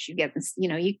knowledge, you get this,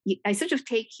 I sort of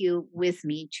take you with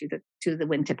me to the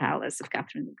Winter Palace of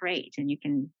Catherine the Great, and you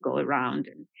can go around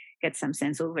and get some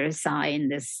sense of Versailles in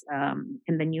this,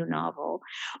 in the new novel,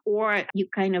 or you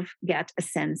kind of get a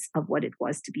sense of what it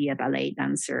was to be a ballet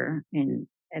dancer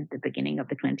at the beginning of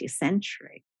the 20th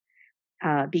century,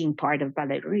 being part of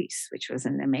Ballet Russe, which was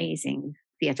an amazing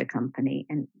theater company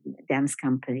and dance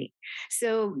company.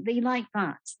 So they like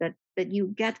that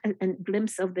you get a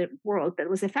glimpse of the world that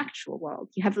was a factual world.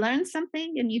 You have learned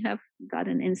something and you have got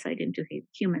an insight into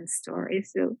human story.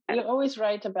 So you always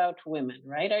write about women,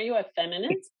 right? Are you a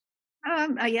feminist?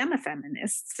 I am a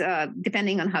feminist,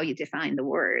 depending on how you define the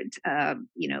word.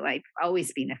 I've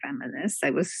always been a feminist.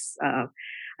 I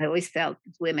always felt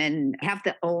that women have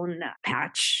their own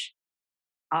patch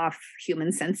of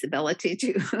human sensibility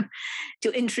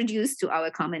to introduce to our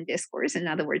common discourse. In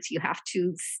other words, you have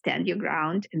to stand your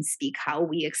ground and speak how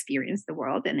we experience the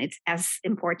world, and it's as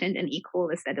important and equal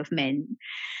as that of men.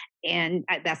 And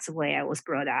that's the way I was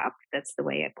brought up. That's the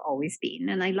way I've always been,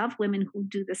 and I love women who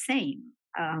do the same.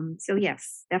 So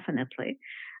yes, definitely.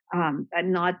 I'm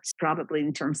not probably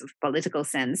in terms of political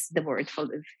sense, the word for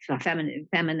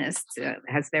feminist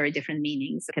has very different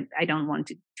meanings. I don't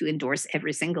want to endorse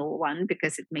every single one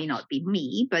because it may not be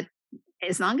me, but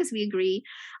as long as we agree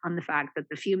on the fact that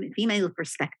the female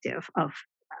perspective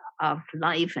of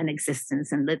life and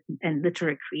existence and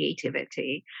literary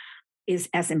creativity is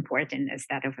as important as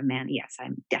that of a man, yes,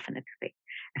 I'm definitely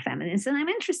a feminist. And I'm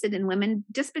interested in women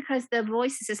just because their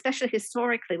voices, especially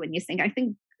historically, I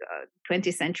think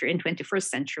 20th century and 21st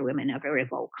century women are very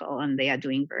vocal and they are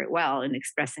doing very well in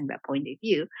expressing their point of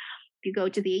view. If you go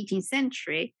to the 18th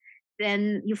century,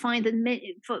 then you find that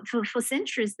for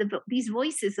centuries, these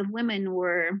voices of women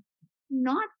were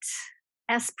not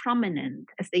as prominent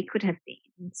as they could have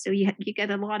been. So you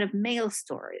get a lot of male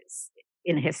stories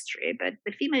in history, but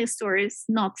the female stories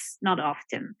not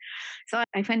often. So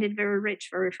I find it very rich,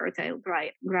 very fertile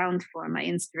ground for my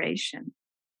inspiration.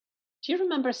 Do you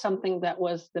remember something that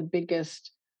was the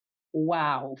biggest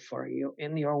wow for you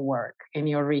in your work, in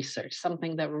your research?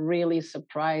 Something that really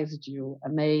surprised you,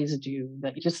 amazed you,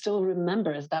 that you still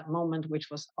remember as that moment, which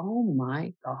was, oh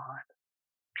my God.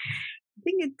 I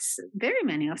think it's very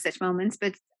many of such moments,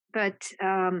 but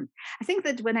I think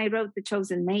that when I wrote The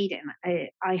Chosen Maiden,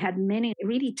 I had many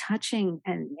really touching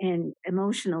and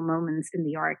emotional moments in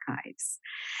the archives,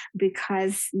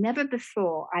 because never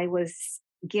before I was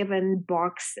given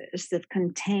boxes that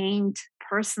contained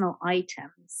personal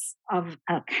items of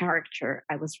a character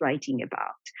I was writing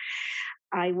about.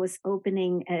 I was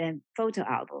opening a photo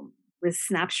album with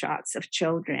snapshots of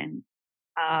children,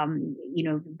 Brania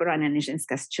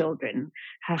Nijinsky's children,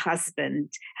 her husband,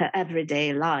 her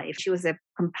everyday life. She was a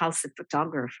compulsive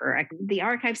photographer. The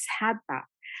archives had that.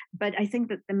 But I think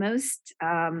that the most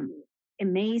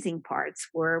amazing parts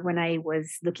were when I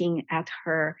was looking at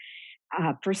her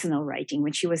personal writing,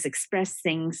 when she was expressed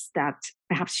things that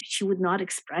perhaps she would not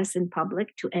express in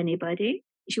public to anybody.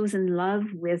 She was in love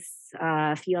with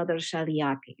Fyodor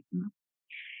Shaliapin.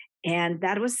 And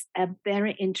that was a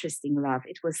very interesting love.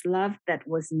 It was love that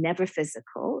was never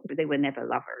physical. They were never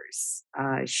lovers.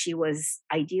 She was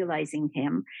idealizing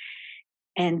him.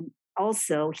 And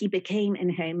also he became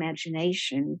in her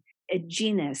imagination a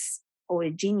genius or a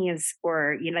genius,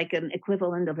 or like an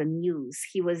equivalent of a muse.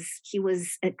 He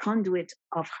was a conduit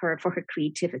of her for her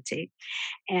creativity.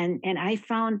 And I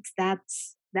found that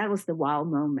was the wow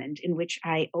moment in which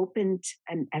I opened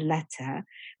a letter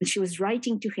which she was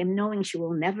writing to him, knowing she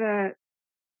will never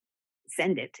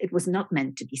send it. It was not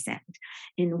meant to be sent,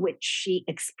 in which she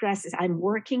expresses, I'm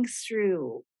working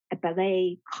through a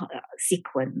ballet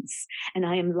sequence and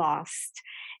I am lost.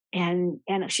 And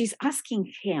she's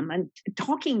asking him and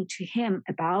talking to him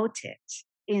about it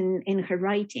in her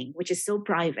writing, which is so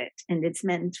private and it's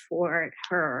meant for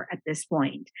her at this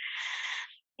point.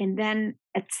 And then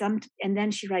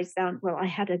she writes down, well, I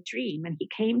had a dream and he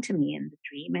came to me in the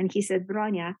dream and he said,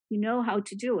 Branya, you know how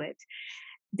to do it.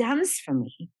 Dance for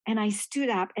me. And I stood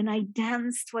up and I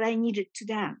danced what I needed to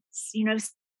dance,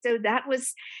 So that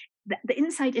was the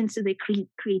insight into the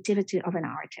creativity of an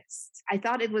artist. I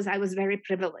thought I was very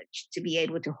privileged to be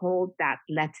able to hold that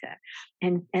letter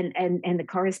and the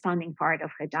corresponding part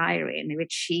of her diary, in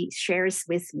which she shares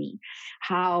with me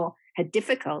how her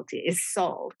difficulty is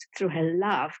solved through her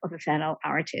love of a fellow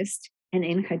artist and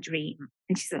in her dream.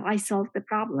 And she said, I solved the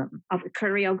problem of a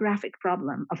choreographic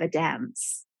problem of a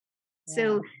dance.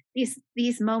 So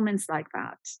these moments like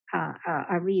that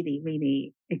are really,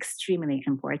 really extremely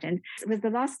important. With the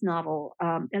last novel,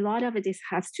 a lot of it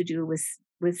has to do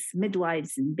with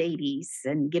midwives and babies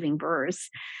and giving birth,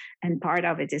 and part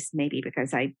of it is maybe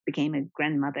because I became a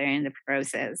grandmother in the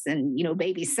process, and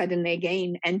babies suddenly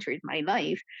again entered my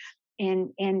life,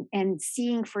 and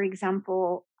seeing, for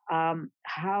example,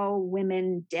 how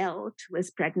women dealt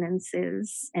with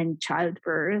pregnancies and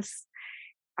childbirth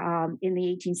in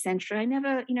the 18th century. I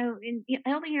never, in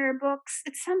earlier books,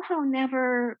 it somehow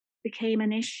never became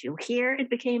an issue. Here,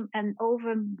 it became an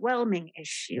overwhelming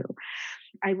issue.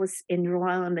 I was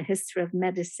enrolled in the history of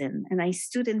medicine, and I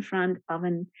stood in front of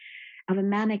a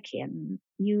mannequin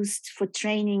used for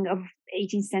training of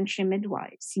 18th century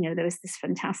midwives. There was this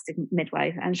fantastic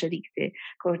midwife, Angélique de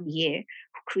Cordier,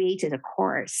 who created a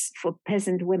course for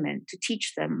peasant women to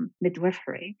teach them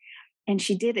midwifery. And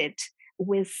she did it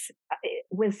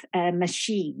with a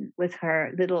machine, with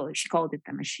her little, she called it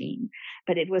the machine,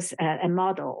 but it was a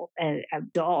model, a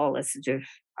doll, a sort of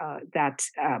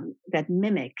that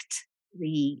mimicked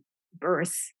the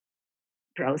birth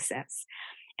process.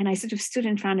 And I sort of stood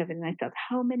in front of it and I thought,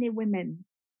 how many women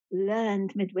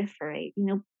learned midwifery?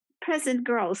 Present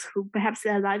girls who perhaps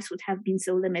their lives would have been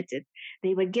so limited,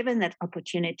 they were given that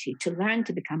opportunity to learn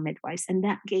to become midwives, and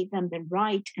that gave them the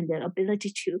right and the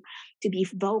ability to be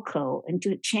vocal and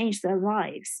to change their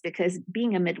lives, because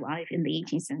being a midwife in the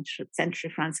 18th century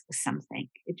France was something.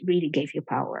 It really gave you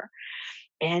power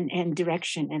and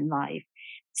direction in life.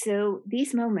 So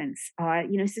these moments are,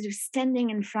 sort of standing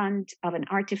in front of an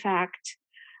artifact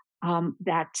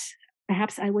that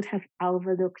perhaps I would have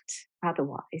overlooked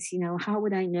otherwise. How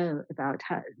would I know about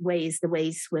the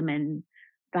ways women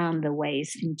found their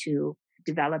ways into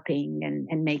developing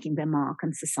and making their mark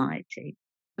on society?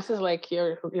 This is like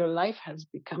your life has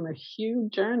become a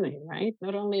huge journey, right?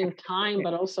 Not only in time,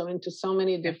 but also into so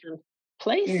many different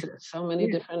places, so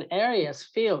many different areas,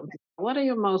 fields. What are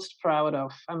you most proud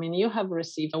of? I mean, you have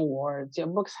received awards, your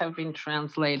books have been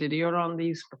translated, you're on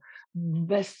these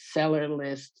bestseller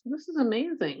lists. This is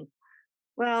amazing.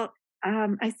 Well,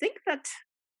 I think that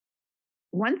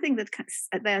one thing that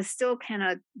I still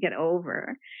cannot get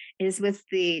over is with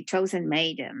The Chosen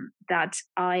Maiden, that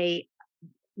I've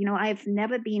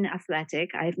never been athletic.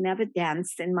 I've never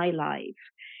danced in my life.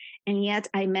 And yet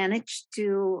I managed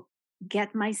to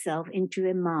get myself into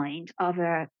the mind of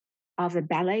a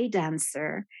ballet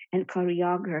dancer and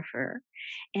choreographer,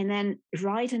 and then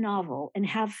write a novel and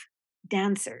have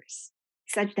dancers,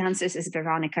 such dancers as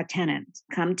Veronica Tennant,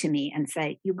 come to me and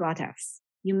say, you got us.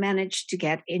 You managed to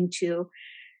get into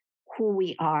who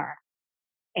we are.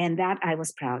 And that I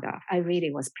was proud of. I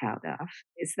really was proud of.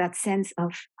 It's that sense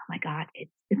of, oh my God, it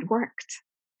worked.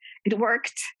 It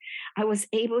worked. I was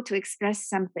able to express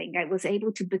something. I was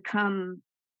able to become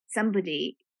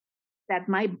somebody that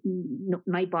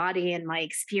my body and my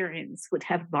experience would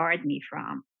have barred me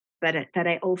from. But that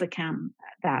I overcome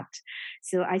that.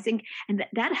 So I think, and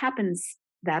that happens,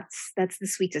 that's the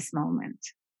sweetest moment.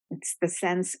 It's the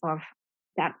sense of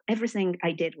that everything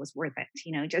I did was worth it,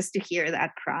 just to hear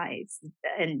that prize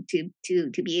and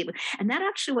to be able, and that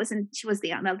actually wasn't, she was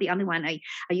the only one. I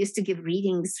used to give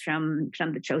readings from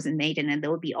The Chosen Maiden, and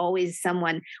there would be always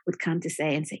someone would come to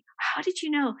say, how did you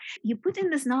know? You put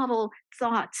in this novel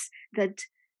thoughts that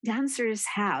dancers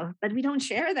have, but we don't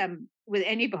share them with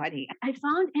anybody. I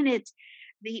found in it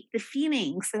the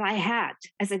feelings that I had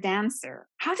as a dancer.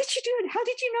 How did you do it? How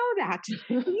did you know that?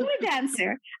 You were a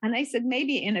dancer. And I said,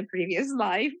 maybe in a previous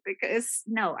life, because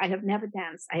no, I have never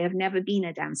danced. I have never been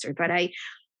a dancer, but I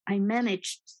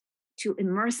managed to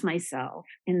immerse myself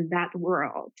in that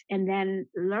world and then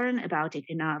learn about it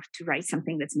enough to write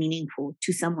something that's meaningful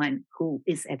to someone who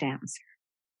is a dancer.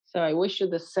 So I wish you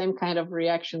the same kind of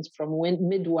reactions from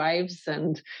midwives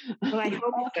and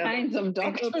all kinds of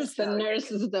doctors and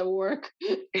nurses that work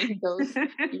in those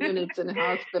units in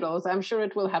hospitals. I'm sure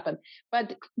it will happen.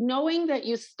 But knowing that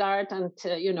you start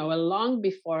until, long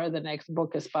before the next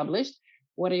book is published,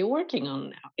 what are you working on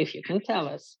now, if you can tell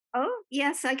us? Oh,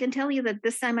 yes, I can tell you that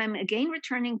this time I'm again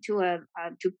returning to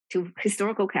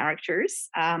historical characters.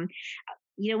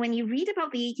 When you read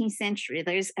about the 18th century,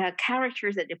 there's a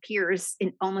character that appears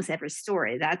in almost every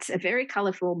story. That's a very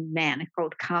colorful man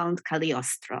called Count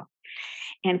Cagliostro.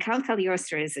 And Count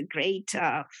Cagliostro is a great,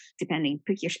 a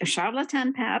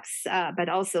charlatan perhaps, but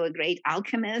also a great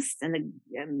alchemist and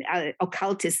an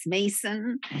occultist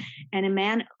mason, and a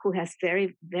man who has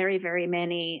very, very, very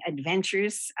many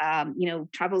adventures,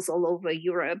 travels all over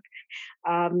Europe,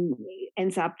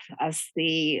 ends up as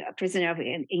the prisoner of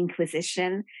an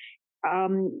Inquisition.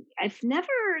 I've never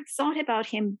thought about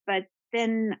him, but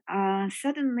then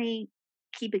suddenly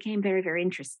he became very, very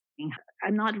interesting.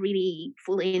 I'm not really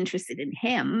fully interested in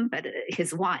him, but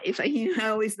his wife. I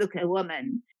always look at a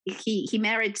woman. He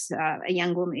married a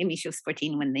young woman. I mean, she was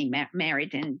 14 when they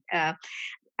married, and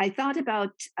I thought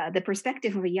about the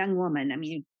perspective of a young woman. I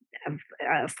mean,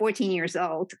 14 years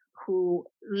old, who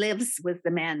lives with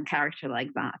the man character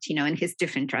like that, in his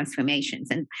different transformations.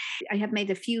 And I have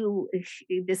made a few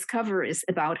discoveries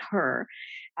about her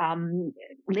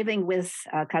living with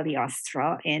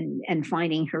Cagliostro and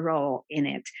finding her role in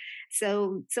it.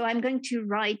 So I'm going to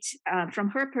write from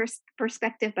her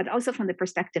perspective, but also from the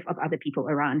perspective of other people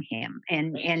around him,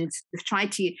 and try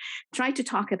to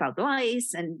talk about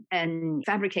lies and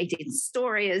fabricated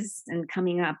stories and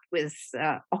coming up with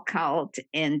occult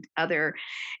and other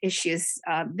issues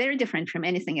very different from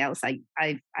anything else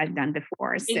I've done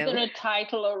before. Is there a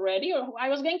title already? Or I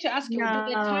was going to ask you, do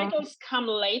the titles come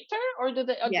later, or do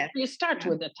you start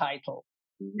with the title?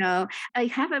 No, I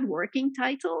have a working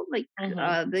title. Like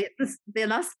the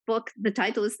last book, the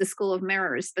title is The School of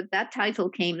Mirrors, but that title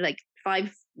came like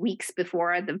 5 weeks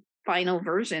before the final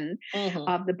version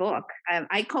of the book.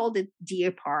 I called it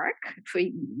Deer Park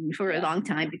for a long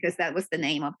time because that was the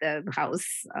name of the house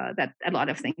that a lot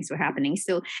of things were happening.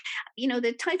 So,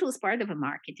 the title is part of a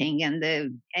marketing, and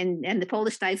the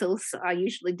Polish titles are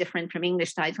usually different from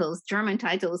English titles. German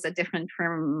titles are different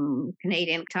from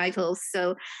Canadian titles.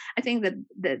 So, I think that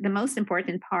the most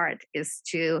important part is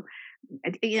to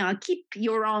keep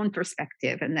your own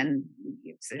perspective, and then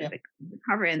the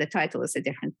cover and the title is a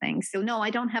different thing. So no,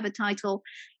 I don't have a title.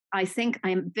 I think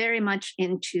I'm very much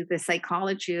into the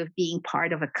psychology of being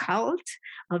part of a cult,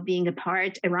 of being a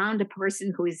part around a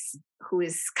person who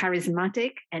is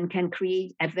charismatic and can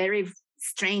create a very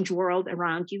strange world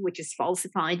around you, which is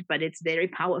falsified, but it's very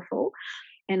powerful.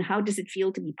 And how does it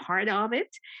feel to be part of it?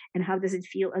 And how does it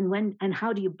feel? And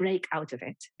how do you break out of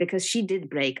it? Because she did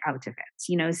break out of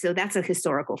it, so that's a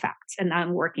historical fact. And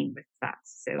I'm working with that.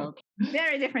 So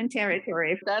very different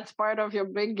territory. That's part of your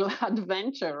big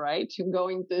adventure, right?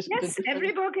 Going to yes,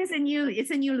 every book is a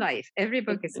new life. Every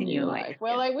book is a new life.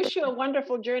 Well, I wish you a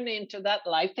wonderful journey into that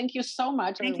life. Thank you so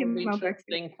much. Thank you,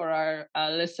 interesting for our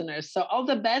listeners. So all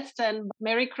the best and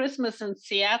Merry Christmas in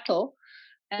Seattle.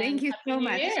 And thank you so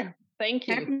much. Thank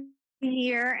you. Happy New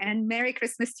Year and Merry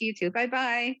Christmas to you too.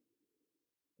 Bye-bye.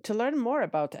 To learn more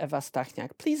about Ewa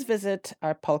Stachniak, please visit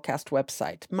our podcast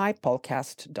website,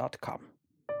 mypolcast.com.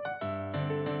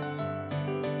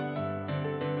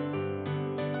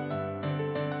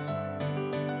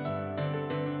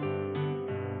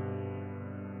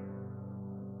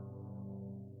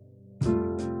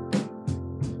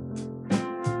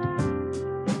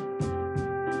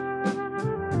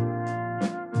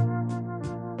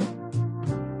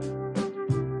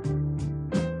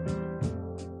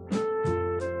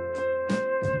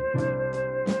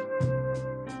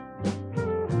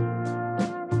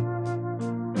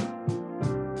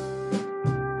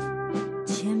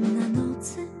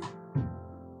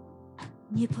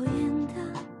 Niepojęta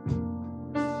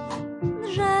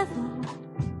drzewo,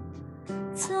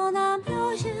 co na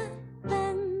mrozie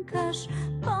pękasz,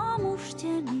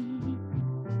 pomóżcie mi,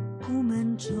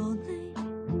 umęczonej,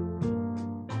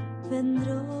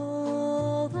 wędrować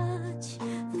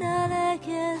w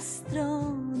dalekie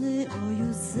strony. O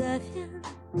Józefie,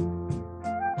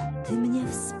 ty mnie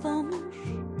wspomóż,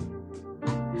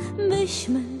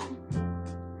 byśmy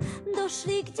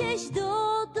doszli gdzieś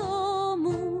do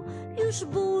domu. Już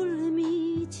ból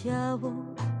mi ciało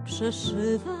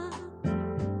przeszywa.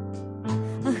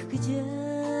 Ach, gdzie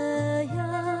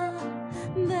ja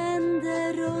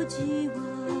będę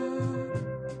rodziła?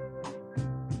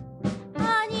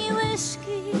 Ani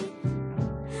łyżki,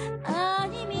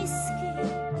 ani miski,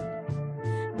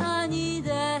 ani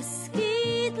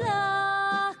deski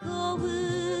dla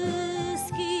kołyski,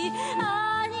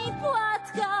 ani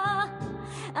płatka,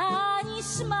 ani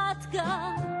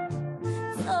szmatka.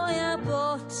 Moja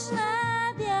boczna,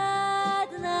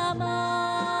 biedna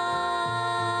matka.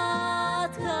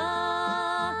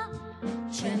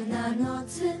 Ciemna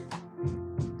nocy,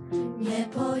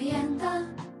 niepojęta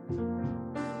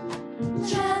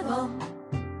drzewo,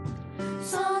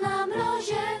 co na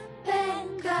mrozie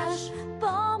pękasz,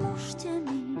 pomóżcie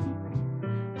mi,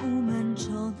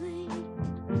 umęczonej,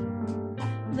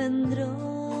 wędrować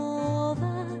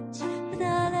w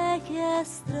dalekie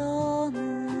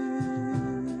strony.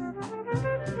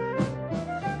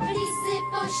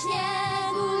 Po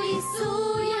śniegu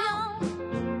lisują,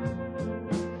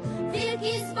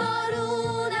 wilki z boru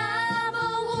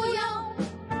nawołują.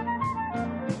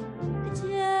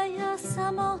 Gdzie ja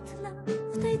samotna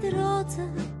w tej drodze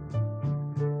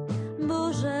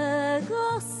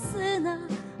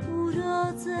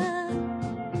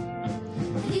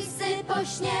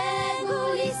śniegu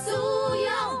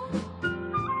lisują,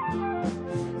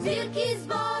 wilki z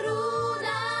boru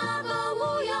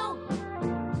nawołują.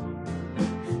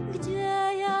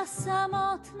 Gdzie ja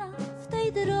samotna w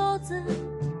tej drodze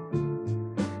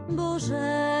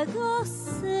Bożego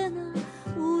Syna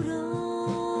urodzę.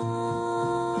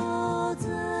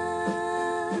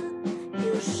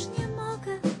 Już nie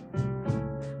mogę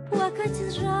płakać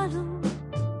z żalu,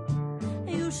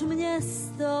 już mnie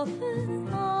stopy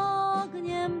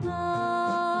ogniem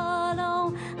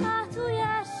palą, a tu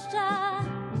jeszcze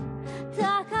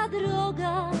taka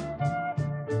droga,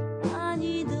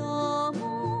 ani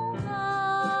domu,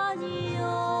 ani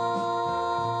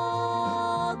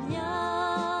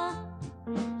ognia.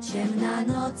 Ciemna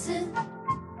nocy,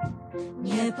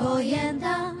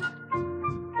 niepojęta,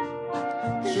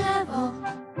 drzewo,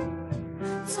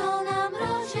 co na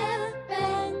mrozie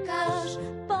pękasz,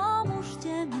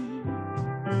 pomóżcie mi,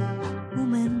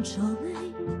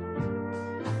 umęczonej,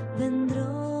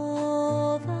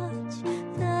 wędrować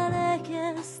w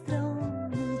dalekie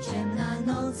strony. Ciemna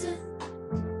nocy,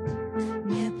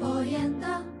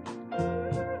 niepojęta,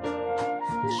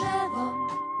 drzewo,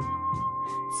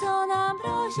 co na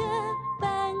mrozie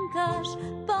pękasz,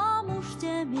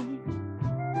 pomóżcie mi,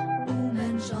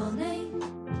 umęczonej,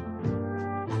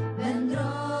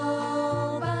 wędrować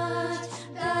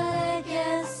w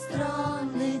dalekie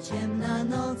strony. Ciemna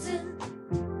nocy,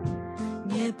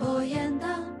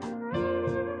 niepojęta,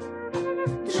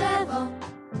 drzewo,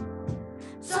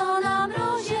 co na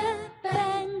mrozie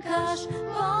pękasz,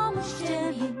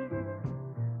 pomóżcie mi,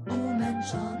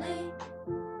 umęczonej,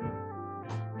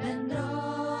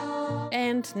 wędrować.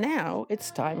 And now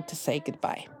it's time to say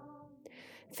goodbye.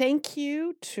 Thank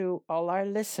you to all our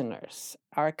listeners,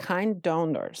 our kind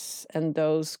donors, and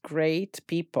those great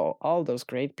people, all those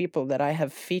great people that I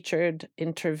have featured,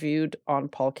 interviewed on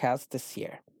Polcast this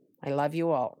year. I love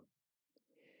you all.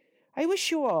 I wish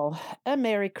you all a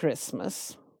Merry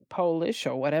Christmas, Polish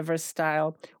or whatever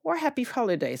style, or Happy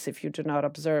Holidays if you do not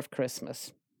observe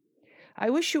Christmas. I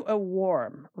wish you a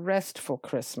warm, restful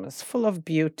Christmas, full of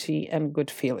beauty and good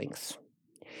feelings.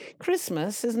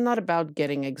 Christmas is not about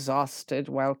getting exhausted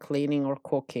while cleaning or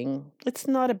cooking. It's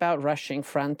not about rushing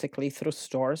frantically through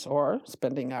stores or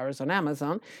spending hours on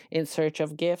Amazon in search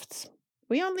of gifts.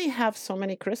 We only have so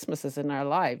many Christmases in our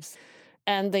lives,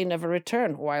 and they never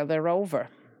return while they're over.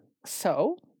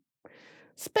 So,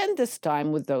 spend this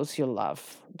time with those you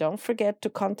love. Don't forget to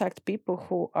contact people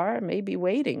who are maybe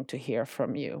waiting to hear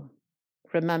from you.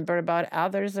 Remember about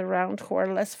others around who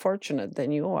are less fortunate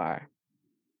than you are.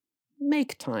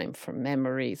 Make time for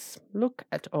memories. Look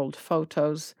at old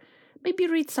photos. Maybe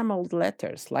read some old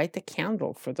letters. Light a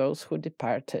candle for those who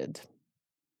departed.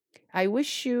 I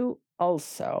wish you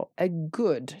also a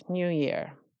good new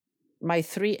year. My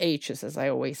 3 H's, as I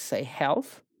always say: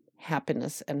 health,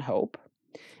 happiness, and hope.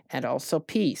 And also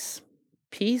peace.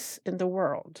 Peace in the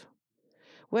world.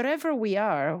 Wherever we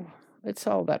are, it's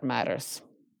all that matters.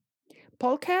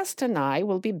 Polcast and I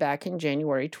will be back in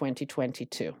January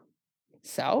 2022.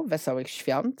 So, wesołych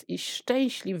świąt i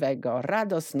szczęśliwego,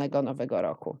 radosnego nowego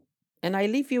roku. And I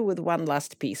leave you with one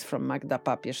last piece from Magda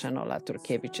Papież and Ola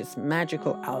Turkiewicz's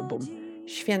magical album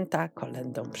Święta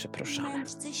kolędą przyprószone.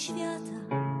 Mędrcy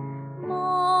świata,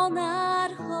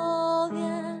 monarchowie,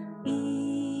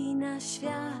 i na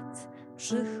świat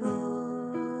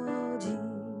przychodzi,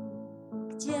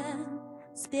 gdzie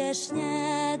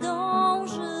spiesznie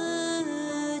dążycie.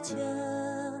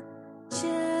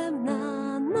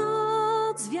 Ciemna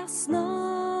noc w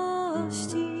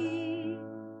jasności.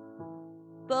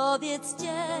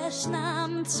 Powiedzcież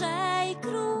nam, trzej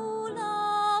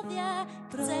królowie,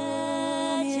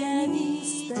 chcecie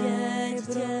widzieć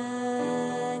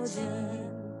dziecię.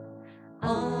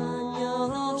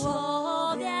 Aniołowie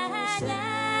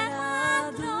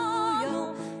nieba tronu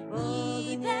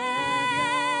i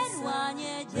perła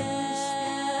nie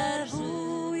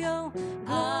dzierżują,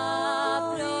 a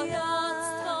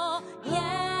proroctwo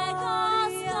jego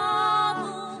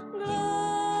słowu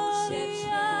już się w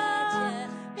świecie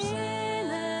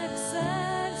szynek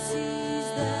serc i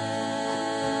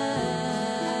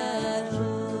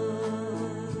zderzył.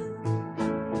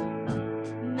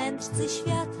 Mędrcy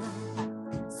świata,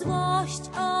 złość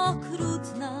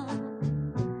okrutna,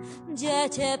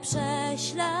 dziecię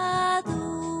prześladuje.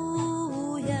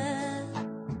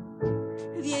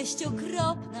 Wieść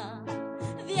okropna,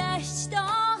 wieść to